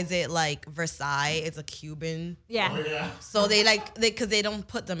disguise it like Versailles. It's a Cuban. Yeah. So because they don't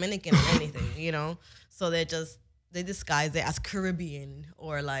put Dominican in anything, you know? So they disguise it as Caribbean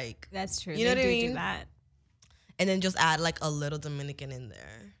or like. That's true. You know they what I do mean? that. And then just add like a little Dominican in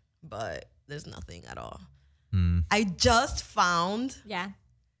there. But there's nothing at all. I just found Yeah.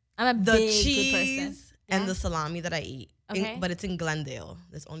 I'm a the big food cheese person. and Yeah. the salami that I eat. Okay. But it's in Glendale.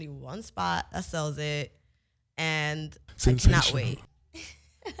 There's only one spot that sells it. And I cannot wait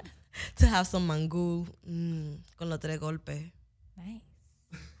to have some mango con los tres golpes. Nice.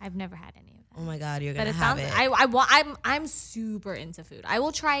 I've never had any of that. Oh my God, you're But gonna it have sounds. it. I'm super into food. I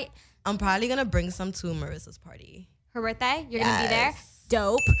will try I'm probably gonna bring some to Marissa's party. her birthday. You're gonna be there. Yes.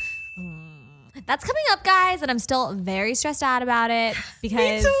 Dope. That's coming up, guys, and I'm still very stressed out about it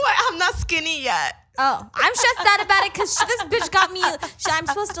because Me too. I'm not skinny yet. Oh, I'm stressed out about it because this bitch got me. I'm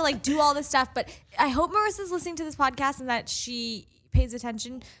supposed to like do all this stuff, but I hope Marissa's listening to this podcast and that she pays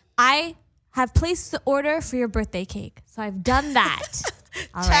attention. I have placed the order for your birthday cake, so I've done that.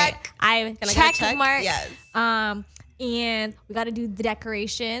 All right. Check. I Can I get a check check? mark. Yes. And we got to do the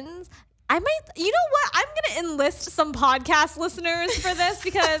decorations. I might, you know what? I'm going to enlist some podcast listeners for this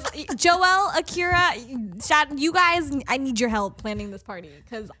because Joel, Akira, Shad, you guys, I need your help planning this party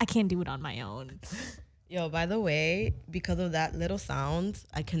because I can't do it on my own. Yo, by the way, because of that little sound,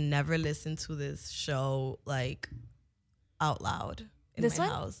 I can never listen to this show like out loud in This my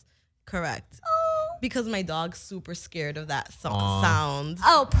one? house. Correct. Oh. Because my dog's super scared of that sound.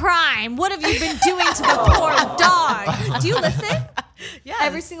 Oh, Prime, what have you been doing to the poor dog? Do you listen Yeah.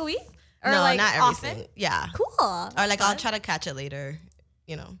 every single week? Or No, like not every often? single. Yeah. Cool. Or like I'll try to catch it later.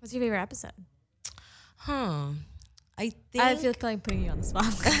 You know. What's your favorite episode? I think. I feel like putting you on the spot.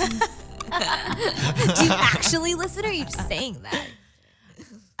 Do you actually listen or are you just saying that?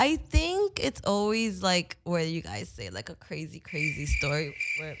 I think it's always like where you guys say like a crazy story.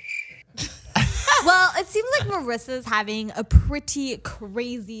 Where Well, it seems like Marissa's having a pretty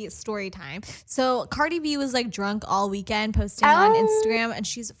crazy story time. So Cardi B was like drunk all weekend posting on Instagram and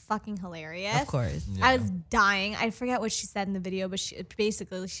she's fucking hilarious. Of course. I was dying. I forget what she said in the video, but she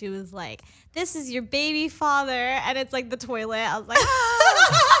was like, "This is your baby father," and it's like the toilet. I was like,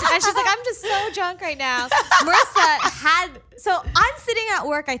 ah. And she's like, "I'm just so drunk right now." So I'm sitting at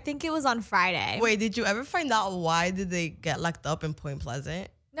work. I think it was on Friday. Wait, did you ever find out why did they get locked up in Point Pleasant?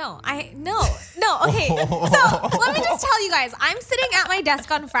 No. Okay. So let me just tell you guys, I'm sitting at my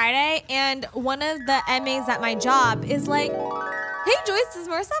desk on Friday, and one of the MAs at my job is like, "Hey Joyce, does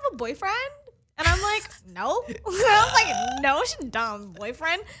Marissa have a boyfriend?" And I'm like, "No." I was like, "No, she don't have a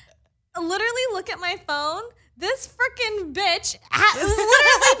boyfriend." I literally look at my phone. This freaking bitch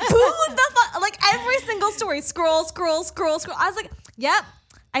literally booed the like every single story. Scroll. I was like, yep.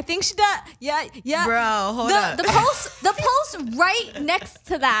 I think she does. Yeah. Bro, hold up. The post right next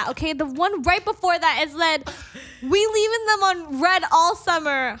to that, okay? The one right before that is led, we leaving them on red all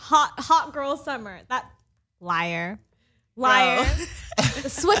summer. Hot girl summer. That liar.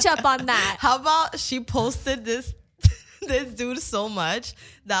 Switch up on that. How about she posted this dude so much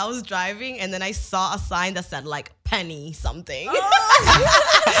that I was driving and then I saw a sign that said like Penny something.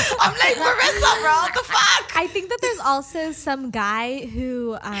 Oh. I'm like, Marissa, bro, what the fuck? I think that there's also some guy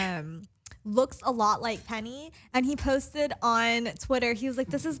who looks a lot like Penny, and he posted on Twitter, he was like,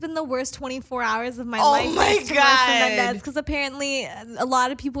 this has been the worst 24 hours of my life. Oh my God. Because apparently a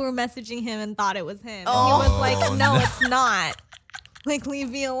lot of people were messaging him and thought it was him. Oh. And he was like, no, it's not. Like, leave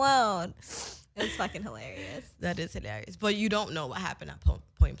me alone. It was fucking hilarious. That is hilarious. But you don't know what happened at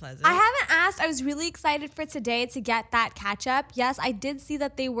Point Pleasant. I haven't asked. I was really excited for today to get that catch up. Yes, I did see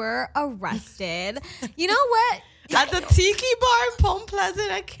that they were arrested. You know what? At the Tiki Bar in Point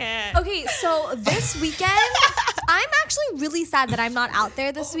Pleasant, I can't. Okay, so this weekend, I'm actually really sad that I'm not out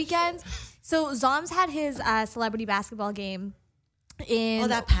there this weekend. So Zoms had his celebrity basketball game in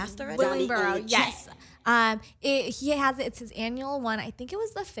that passed already? Willingboro. Yes. It's his annual one. I think it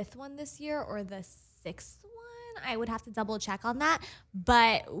was the 5th one this year or the 6th one. I would have to double check on that.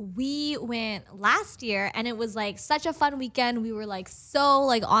 But we went last year and it was like such a fun weekend. We were like so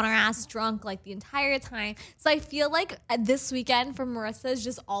like on our ass drunk like the entire time. So I feel like this weekend for Marissa is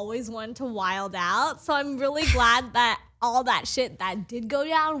just always one to wild out. So I'm really glad that all that shit that did go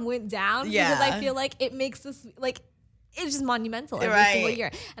down went down. Yeah. Because I feel like it makes this like it's just monumental every single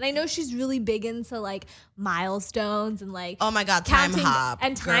year. And I know she's really big into like milestones and like oh my God, time counting hop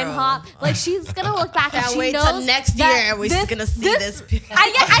and time girl. hop. Like she's gonna look back and Can't she wait knows till next year that and we're just gonna see this.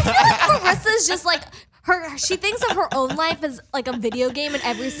 I feel like Marissa's just like she thinks of her own life as like a video game, and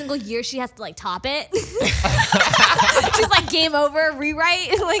every single year she has to like top it. She's like game over,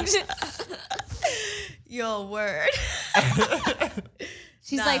 rewrite. Like Yo, word.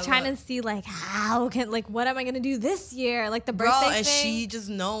 She's like trying to see like what am I gonna do this year? Like the birthday and thing. she just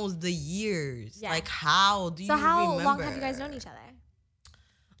knows the years. Yeah. Like how do you remember? So how long have you guys known each other?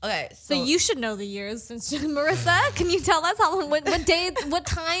 Okay, So you should know the years since Marissa. Can you tell us how long? What day? What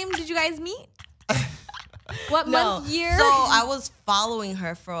time did you guys meet? What month, year? So I was following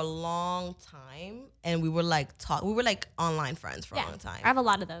her for a long time, and we were like online friends for a long time. I have a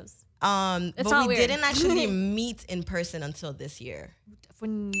lot of those. But not we weird. didn't actually meet in person until this year.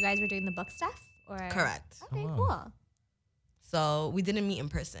 When you guys were doing the book stuff? Or Correct. Okay, cool. So we didn't meet in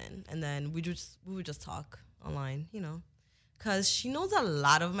person, and then we would just talk online, you know, because she knows a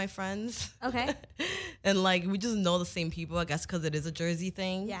lot of my friends. Okay. And like we just know the same people, I guess, because it is a Jersey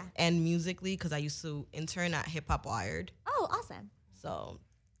thing. Yeah. And musically, because I used to intern at Hip Hop Wired. Oh, awesome. So,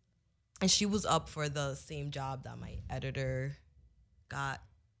 and she was up for the same job that my editor got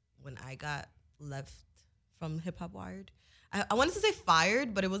when I got left from Hip Hop Wired. I wanted to say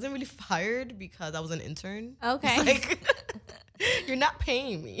fired, but it wasn't really fired because I was an intern. Okay. It's like, you're not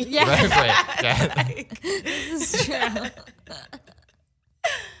paying me. Yeah. Right. Yeah. Like, This is true.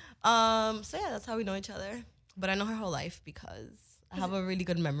 so yeah, that's how we know each other. But I know her whole life because I have a really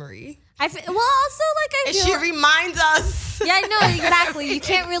good memory. Also, like, I And feel she reminds us. yeah, no, exactly. You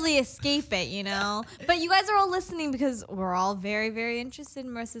can't really escape it, you know. But you guys are all listening because we're all very, very interested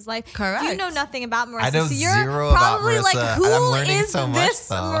in Marissa's life. Correct. You know nothing about Marissa. I know so you're zero about probably Marissa. like, who and I'm learning is so much, this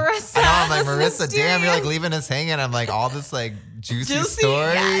though. Marissa? I know, I'm like, This Marissa, damn, you're like mysterious- leaving us hanging. I'm like, all this like juicy Yeah,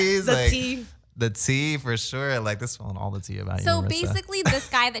 stories. the like, tea. The tea for sure. Like this one, all the tea about you. So Marissa. basically, this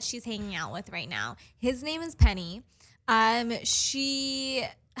guy that she's hanging out with right now, his name is Penny. She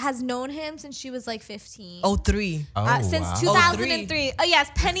has known him since she was like 15. 03. Since wow. 2003. Oh yes,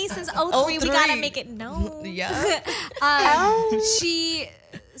 Penny since 03. We gotta 03. make it known. Yeah.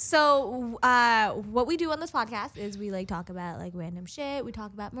 What we do on this podcast is we like talk about like random shit. We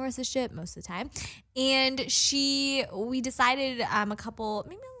talk about Marissa's shit most of the time. And we decided maybe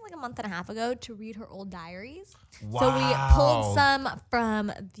like a month and a half ago to read her old diaries. So we pulled some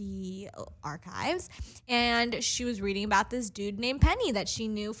from the archives, and she was reading about this dude named Penny that she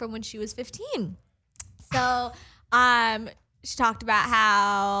knew from when she was 15. So, she talked about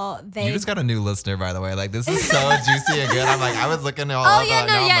how they. You just got a new listener, by the way. Like this is so juicy and good. I'm like, I was looking all up.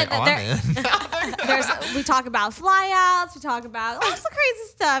 We talk about flyouts. We talk about lots of crazy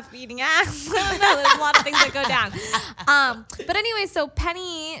stuff, eating ass. I don't know. There's a lot of things that go down. But anyway, so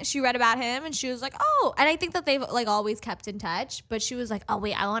Penny, she read about him and she was like, oh, and I think that they've like always kept in touch. But she was like, oh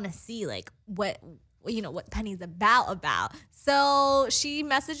wait, I want to see like what Penny's about. So she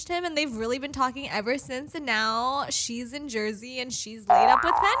messaged him and they've really been talking ever since. And now she's in Jersey and she's laid up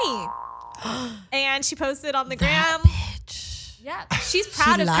with Penny. And she posted on the gram. Bitch. Yeah, she's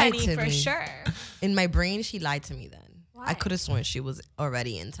proud of lied Penny to for me. sure. In my brain, she lied to me then. Why? I could have sworn she was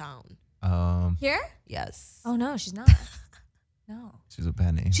already in town. Here? Yes. Oh no, she's not. No. She's a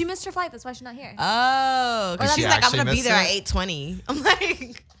Penny. She missed her flight. That's why she's not here. Oh, because She she's like, I'm actually gonna be missed there at it? 8:20. I'm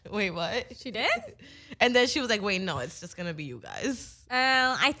like, wait, what? She did? And then she was like, wait, no, it's just gonna be you guys.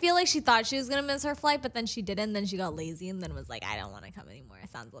 I feel like she thought she was gonna miss her flight, but then she didn't. Then she got lazy and then was like, I don't want to come anymore.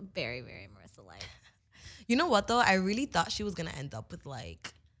 It sounds very, very Marissa-like. You know what though? I really thought she was gonna end up with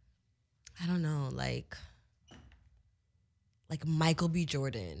like, I don't know, like Michael B.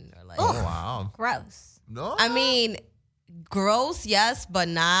 Jordan or like. Oh wow. Gross. No. I mean, gross, yes, but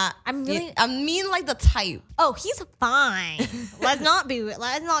not. I mean, like the type. Oh, he's fine. let's not get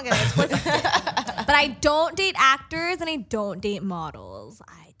it twisted. But I don't date actors and I don't date models.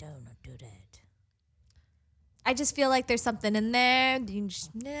 I don't do that. I just feel like there's something in there.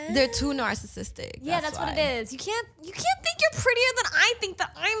 They're too narcissistic. Yeah, that's what it is. You can't think you're prettier than I think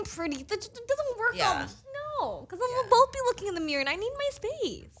that I'm pretty. That just doesn't work. Yeah. No, because we'll both be looking in the mirror and I need my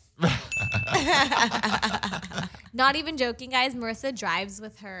space. Not even joking, guys. Marissa drives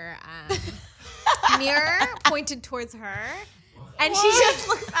with her mirror pointed towards her. And she just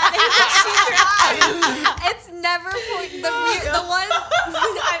looks at it when she drives. It's never pointed. The one.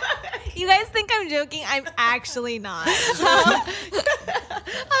 You guys think I'm joking? I'm actually not. So,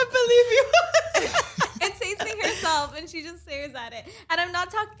 I believe you. it's facing herself, and she just stares at it. And I'm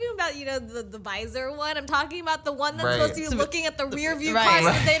not talking about the visor one. I'm talking about the one that's supposed to be looking at the rear view car so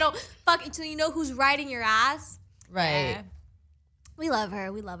that they don't so you know who's riding your ass. Right. Yeah. We love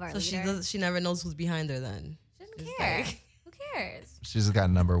her. We love our leader. She never knows who's behind her then. She doesn't care. Who cares? She's got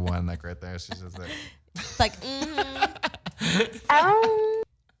number one, like right there. She's just like,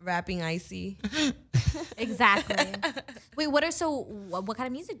 rapping icy. Exactly. Wait, what kind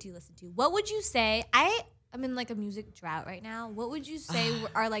of music do you listen to? What would you say? I'm in like a music drought right now. What would you say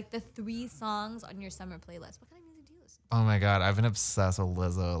are like the 3 songs on your summer playlist? What kind of music do you listen to? oh my God, I've been obsessed with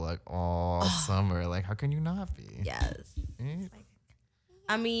Lizzo like all summer. Like, how can you not be? Yes. Eh?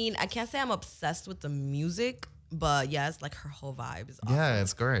 I mean, I can't say I'm obsessed with the music, but yes, like her whole vibe is awesome. Yeah,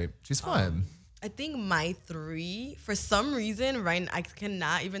 it's great. She's fun. I think my 3, for some reason, right, I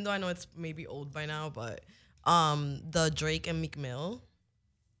cannot, even though I know it's maybe old by now, but the Drake and Meek Mill.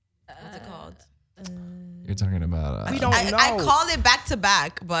 What's it called? You're talking about. We don't know. I call it back to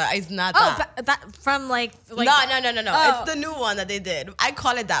back, but it's not that. Oh, that from like no. Oh. It's the new one that they did. I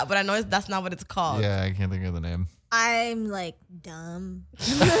call it that, but I know that's not what it's called. Yeah, I can't think of the name. I'm like dumb.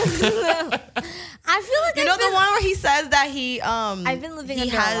 I feel like You know the one where he says that he I've been living he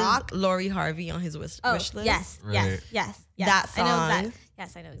under a has rock. Lori Harvey on his wish list. Yes, Right. yes. That I know song.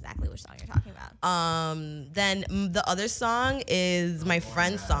 I know exactly which song you're talking about. Then the other song is my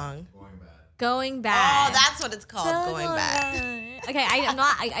friend's song. Going Back. Oh, that's what it's called. Going Back. Okay,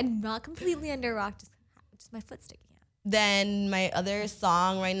 I'm not completely under a rock. Just my foot sticking out. Then my other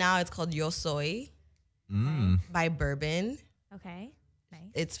song right now, it's called Yo Soy by Bourbon. Okay, nice.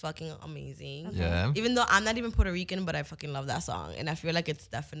 It's fucking amazing. Okay. Yeah. Even though I'm not even Puerto Rican, but I fucking love that song. And I feel like it's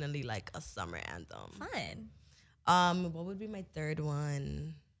definitely like a summer anthem. Fun. What would be my third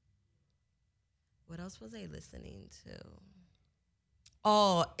one? What else was I listening to?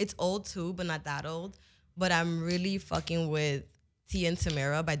 Oh, it's old too, but not that old. But I'm really fucking with Tia and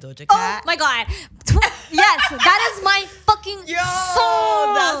Tamara by Doja Cat. Oh my God. Yes, that is my fucking song.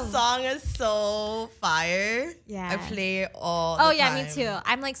 That song is so fire. Yeah. I play it all the time. Me too.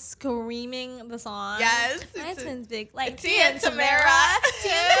 I'm like screaming the song. Yes. My twins big. Like Tia and Tamara.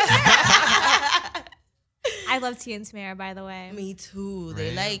 I love Tia and Tamara, by the way. Me too.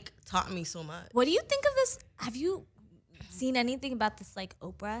 They like taught me so much. What do you think of this? Have you seen anything about this like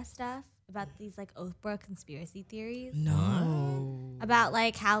Oprah stuff? About these like Oprah conspiracy theories? No. About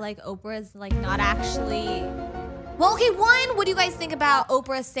like how like Oprah is like not actually. Well, okay, one, what do you guys think about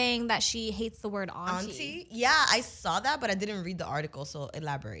Oprah saying that she hates the word auntie? Yeah, I saw that, but I didn't read the article, so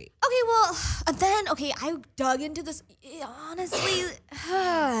elaborate. Okay, well, then, I dug into this, honestly,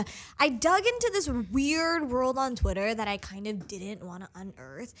 I dug into this weird world on Twitter that I kind of didn't want to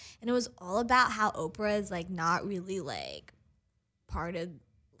unearth, and it was all about how Oprah is, like, not really, like, part of,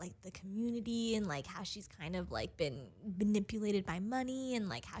 like, the community, and, like, how she's kind of, like, been manipulated by money, and,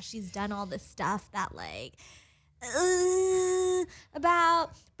 like, how she's done all this stuff that, like,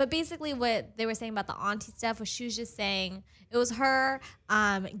 but basically what they were saying about the auntie stuff was she was just saying it was her,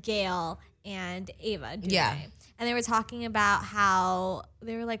 Gail, and Ava DuVernay. Yeah. And they were talking about how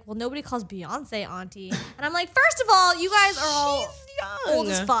they were like, well, nobody calls Beyonce auntie. And I'm like, first of all, you guys are all She's young. old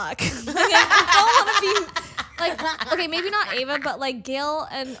as fuck. Like, I don't want to be Like, okay, maybe not Ava, but like Gail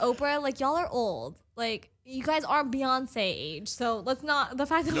and Oprah, like y'all are old. Like, you guys aren't Beyonce age. So let's not, the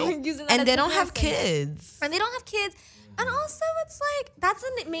fact that we're using that And as they don't have comparison. kids. And they don't have kids. And also, it's like, that's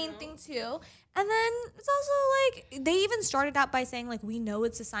the main thing too. And then it's also like, they even started out by saying, like, we know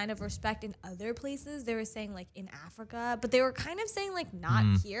it's a sign of respect in other places. They were saying, like, in Africa. But they were kind of saying, like, not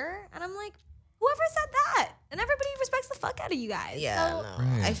here. And I'm like, whoever said that? And everybody respects the fuck out of you guys. Yeah, So, no.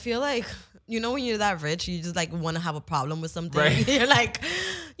 Right. I feel like, you know, when you're that rich, you just like want to have a problem with something. Right. You're like,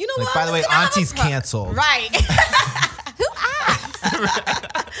 you know Like, what? by I'm the way, just gonna have a Auntie's canceled. Right. who asked?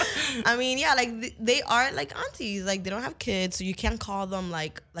 I mean, yeah, like they are like aunties. Like they don't have kids, so you can't call them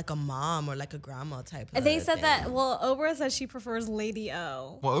like a mom or like a grandma type. They said thing. that, well, Oprah says she prefers Lady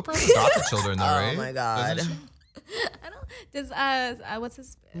O. Well, Oprah has adopted children though, right? Oh my god. Doesn't she? I don't, does, what's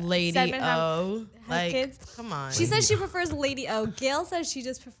his? Lady Stedman O. have Like, kids? come on. She says she prefers Lady O. Gail says she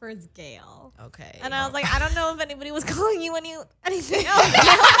just prefers Gail. Okay. And I was like, I don't know if anybody was calling you anything else.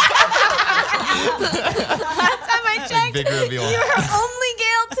 Last time I checked, Big reveal. you were only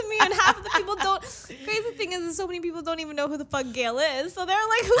Gail to me, and half of the people don't. Crazy thing is, so many people don't even know who the fuck Gail is. So they're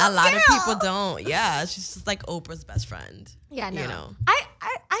like, who's a lot Gail? of people don't. Yeah, she's just like Oprah's best friend. Yeah, no. You know.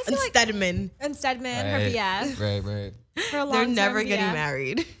 I feel And like Stedman. and Stedman, her BF, Right. for a long They're time never getting BF.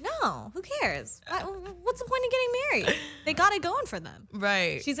 married. No, who cares? What's the point of getting married? They got it going for them.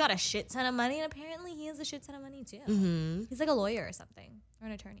 Right. She's got a shit ton of money, and apparently he has a shit ton of money too. Mm-hmm. He's like a lawyer or something, or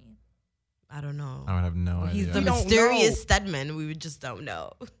an attorney. I don't know. I would have no He's idea. the don't mysterious know. Stedman. We just don't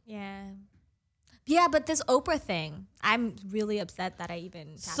know. Yeah. Yeah, but this Oprah thing, I'm really upset that I even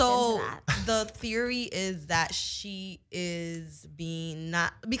tapped So into that. the theory is that she is being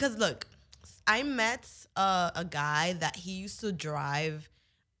not, because look, I met a guy that he used to drive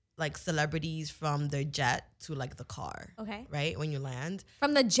like celebrities from their jet to like the car. Okay. Right when you land.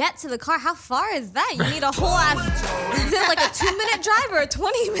 From the jet to the car, how far is that? You need a whole ass, is it like a 2-minute drive or a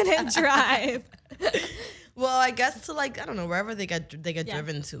 20-minute drive? Well, I guess to like, I don't know, wherever they get Yeah.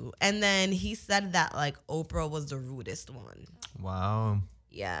 driven to. And then he said that like Oprah was the rudest one. Wow.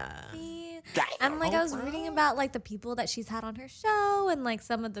 Yeah. And like I was reading about like the people that she's had on her show and like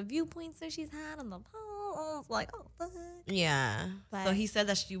some of the viewpoints that she's had on the poll. I was like, oh, fuck. Yeah. So But- he said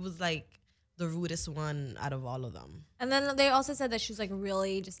that she was like the rudest one out of all of them. And then they also said that she's like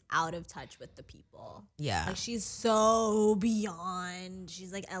really just out of touch with the people. Yeah. Like she's so beyond.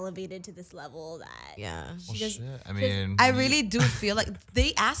 She's like elevated to this level that Yeah. she just. Shit. I mean, I really do feel like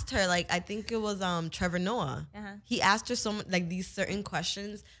they asked her, like, I think it was Trevor Noah. Uh-huh. He asked her some like these certain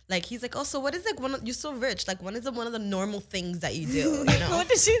questions. Like he's like, oh, so what is like you're so rich? Like, what is one of the normal things that you do? You know? What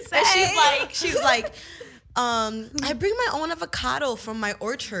did she say? And she's like, I bring my own avocado from my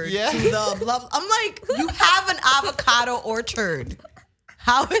orchard Yeah. to the blah. I'm like, you have an avocado orchard.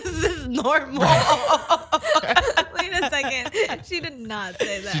 How is this normal? Wait a second. She did not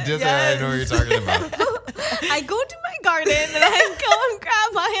say that. she did say I know what you're talking about. I go to my garden and I go and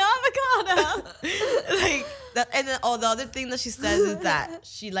grab my avocado. Like that, and then the other thing that she says is that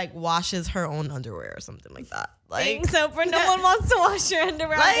she like washes her own underwear or something like that. Like, Thanks, Oprah. No one wants to wash your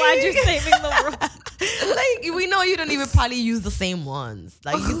underwear. Like- I'm glad you're saving the world. like we know you don't even probably use the same ones.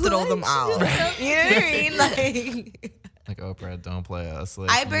 Like you throw them out. You know what I mean? Like Like Oprah, don't play us. Like,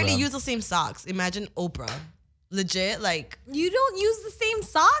 I barely love- use the same socks. Imagine Oprah. Legit, like You don't use the same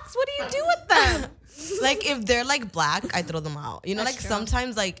socks? What do you do with them? like if they're like black, I throw them out. You know, That's like true.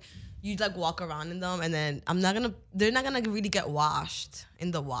 sometimes like you like walk around in them and then they're not gonna really get washed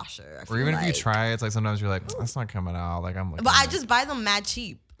in the washer. I Or feel even if you like. try, it's like sometimes you're like, that's not coming out. Like I'm like, But I just buy them mad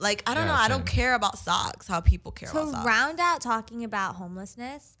cheap. Like I don't Yeah, know. I same. don't care about socks. How people care about To socks. round out talking about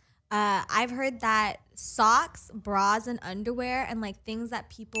homelessness, I've heard that socks, bras, and underwear and like things that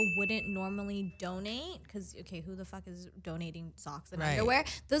people wouldn't normally donate, because okay, who the fuck is donating socks and Right. underwear?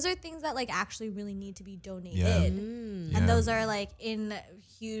 Those are things that like actually really need to be donated. Yeah. Mm. And those are like in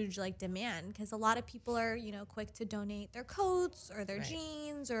huge like demand because a lot of people are, you know, quick to donate their coats or their Right.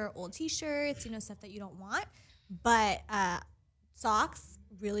 jeans or old t-shirts, you know, stuff that you don't want. But socks,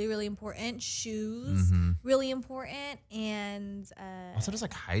 really, really important. Shoes, really important. And also just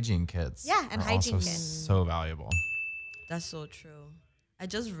like hygiene kits. Yeah, and are hygiene also kits. so valuable. That's so true. I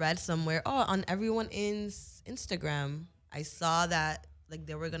just read somewhere. Oh, on Everyone In's Instagram, I saw that like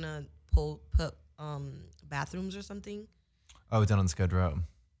they were gonna put bathrooms or something. Oh, down on Skid Row.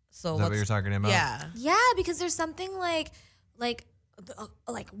 So Is that what what's- you're talking about? Yeah. yeah, because there's something like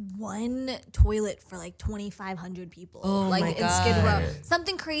one toilet for like 2,500 people, Oh like my in Skid Row, God.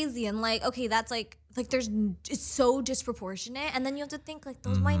 something crazy, and like okay, that's like it's so disproportionate, and then you have to think like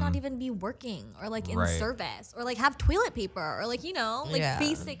those might not even be working or like in Right. service or like have toilet paper or like you know like Yeah.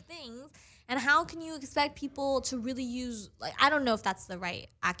 basic things. And how can you expect people to really use, like, I don't know if that's the right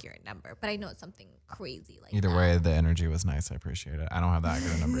accurate number, but I know it's something crazy like Either that. way, the energy was nice. I appreciate it. I don't have the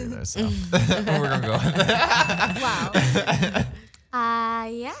accurate number either, so we're gonna go with that. Wow.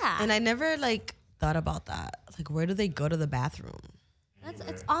 Yeah. And I never like thought about that. Like, where do they go to the bathroom?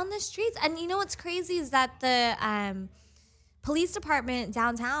 It's on the streets. And you know what's crazy is that the police department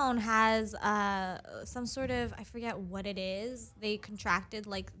downtown has some sort of, I forget what it is. They contracted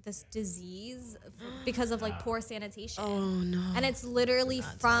like this disease because of like poor sanitation. Oh no. And it's literally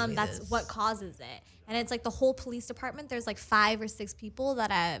what causes it. And it's like the whole police department, there's like 5 or 6 people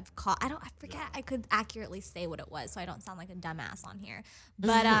that have caught. I forget, I could accurately say what it was, so I don't sound like a dumbass on here.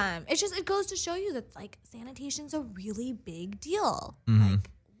 But it goes to show you that like sanitation's a really big deal. Like,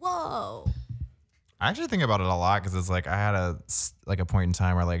 whoa. I actually think about it a lot because it's like I had a point in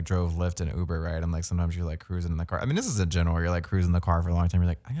time where I like drove Lyft and Uber, right? And like sometimes you're like cruising in the car. I mean, this is in general. You're like cruising the car for a long time. You're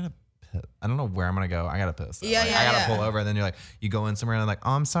like, I gotta piss. I don't know where I'm gonna go. I gotta piss. Yeah, like, yeah, I gotta yeah. pull over, and then you're like, you go in somewhere and they're like,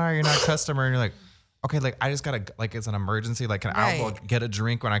 oh, I'm sorry, you're not a customer, and you're like, okay, like I just gotta, like it's an emergency. Like can I get a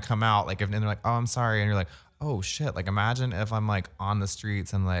drink when I come out? Like and they're like, oh, I'm sorry, and you're like, oh shit. Like imagine if I'm like on the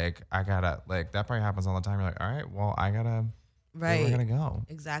streets and like I gotta, like that probably happens all the time. You're like, all right, well I gotta. Right. Where we're gonna go.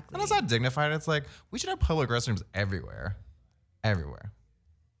 Exactly. And it's not dignified. It's like we should have public restrooms everywhere. Everywhere.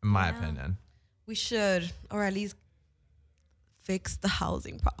 In my opinion. We should, or at least fix the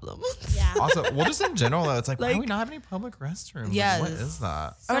housing problem. Yeah. Also, well, just in general though, it's like, why do we not have any public restrooms? Like, Yes. what is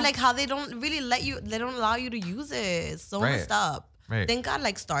that? Or like how they don't really they don't allow you to use it. It's so messed up. Right. Thank God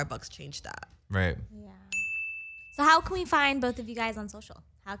like Starbucks changed that. Right. Yeah. So how can we find both of you guys on social?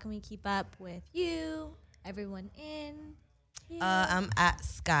 How can we keep up with you, everyone in? I'm at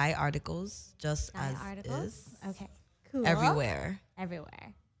Sky Articles, just Sky as Articles? is. Okay. Cool. Everywhere.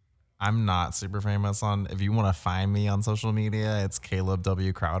 Everywhere. I'm not super famous on, if you want to find me on social media, it's Caleb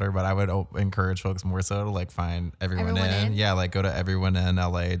W. Crowder, but I would encourage folks more so to like find everyone in. Yeah, like go to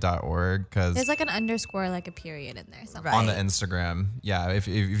everyoneinla.org because There's like an underscore, like a period in there somewhere. on the Instagram. Yeah, if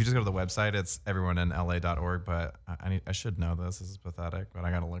you just go to the website, it's everyoneinla.org, but I should know this. This is pathetic, but I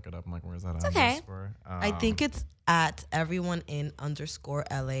got to look it up. I'm like, where's that underscore? I think it's at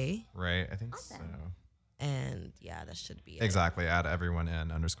everyoneinLA. Right, I think so. And yeah, that should be it. Exactly, at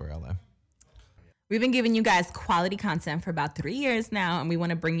everyoneinLA. We've been giving you guys quality content for about 3 years now, and we want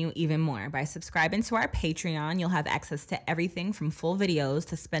to bring you even more. By subscribing to our Patreon, you'll have access to everything from full videos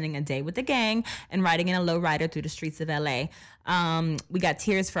to spending a day with the gang and riding in a lowrider through the streets of LA. We got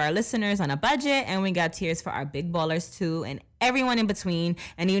tiers for our listeners on a budget, and we got tiers for our big ballers too, and everyone in between.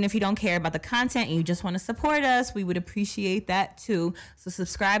 And even if you don't care about the content and you just want to support us, we would appreciate that too. So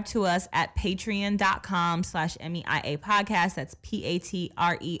subscribe to us at patreon.com/MEIA podcast. That's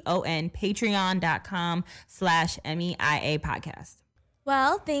PATREON, patreon.com/MEIA podcast.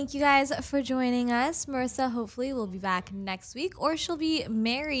 Well, thank you guys for joining us. Marissa, hopefully, will be back next week, or she'll be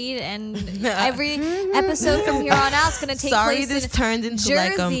married, and every episode from here on out is going to take place this in turned into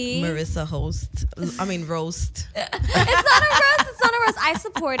Jersey. like a Marissa roast. It's not a roast. It's not a roast. I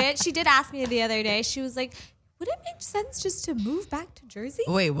support it. She did ask me the other day. She was like, would it make sense just to move back to Jersey?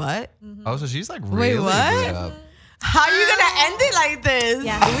 Wait, what? Oh, so she's like really what? beat up. How are you gonna end it like this?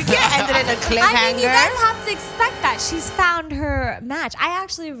 Yeah. We can't end it in a cliffhanger. I mean, you guys have to expect that. She's found her match. I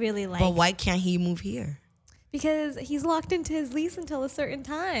actually really like But why can't he move here? because he's locked into his lease until a certain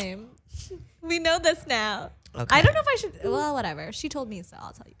time. We know this now. Okay. I don't know if I should. Well, whatever. She told me, so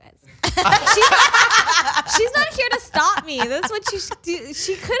I'll tell you guys. She's not here to stop me. That's what she should do.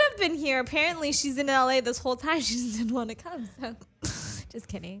 She could have been here. Apparently, she's in LA this whole time. She just didn't want to come. So, just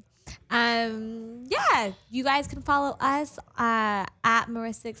kidding. Yeah, you guys can follow us at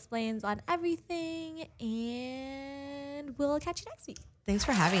Marissa Explains on everything, and we'll catch you next week. Thanks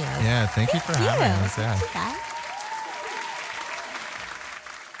for having us. Yeah, thank you for having us. Yeah. Thank you, guys.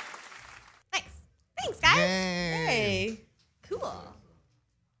 Thanks, guys. Hey. Cool.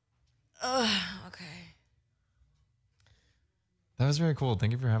 Okay. That was very cool.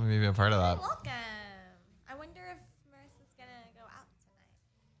 Thank you for having me be a part of that. You're welcome. I wonder if Marissa's gonna go out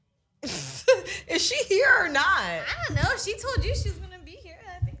tonight. Is she here or not? I don't know. She told you she was gonna be here.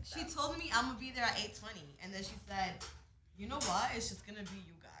 I think so. She told me I'm gonna be there at 8:20, and then she said, "You know what? It's just gonna be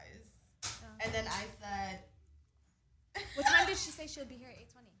you guys." Oh. And then I said, What time did she say she'll be here at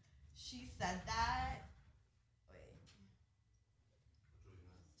 8:20? She said that. Wait.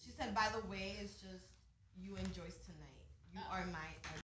 She said, by the way, it's just you and Joyce tonight. You are my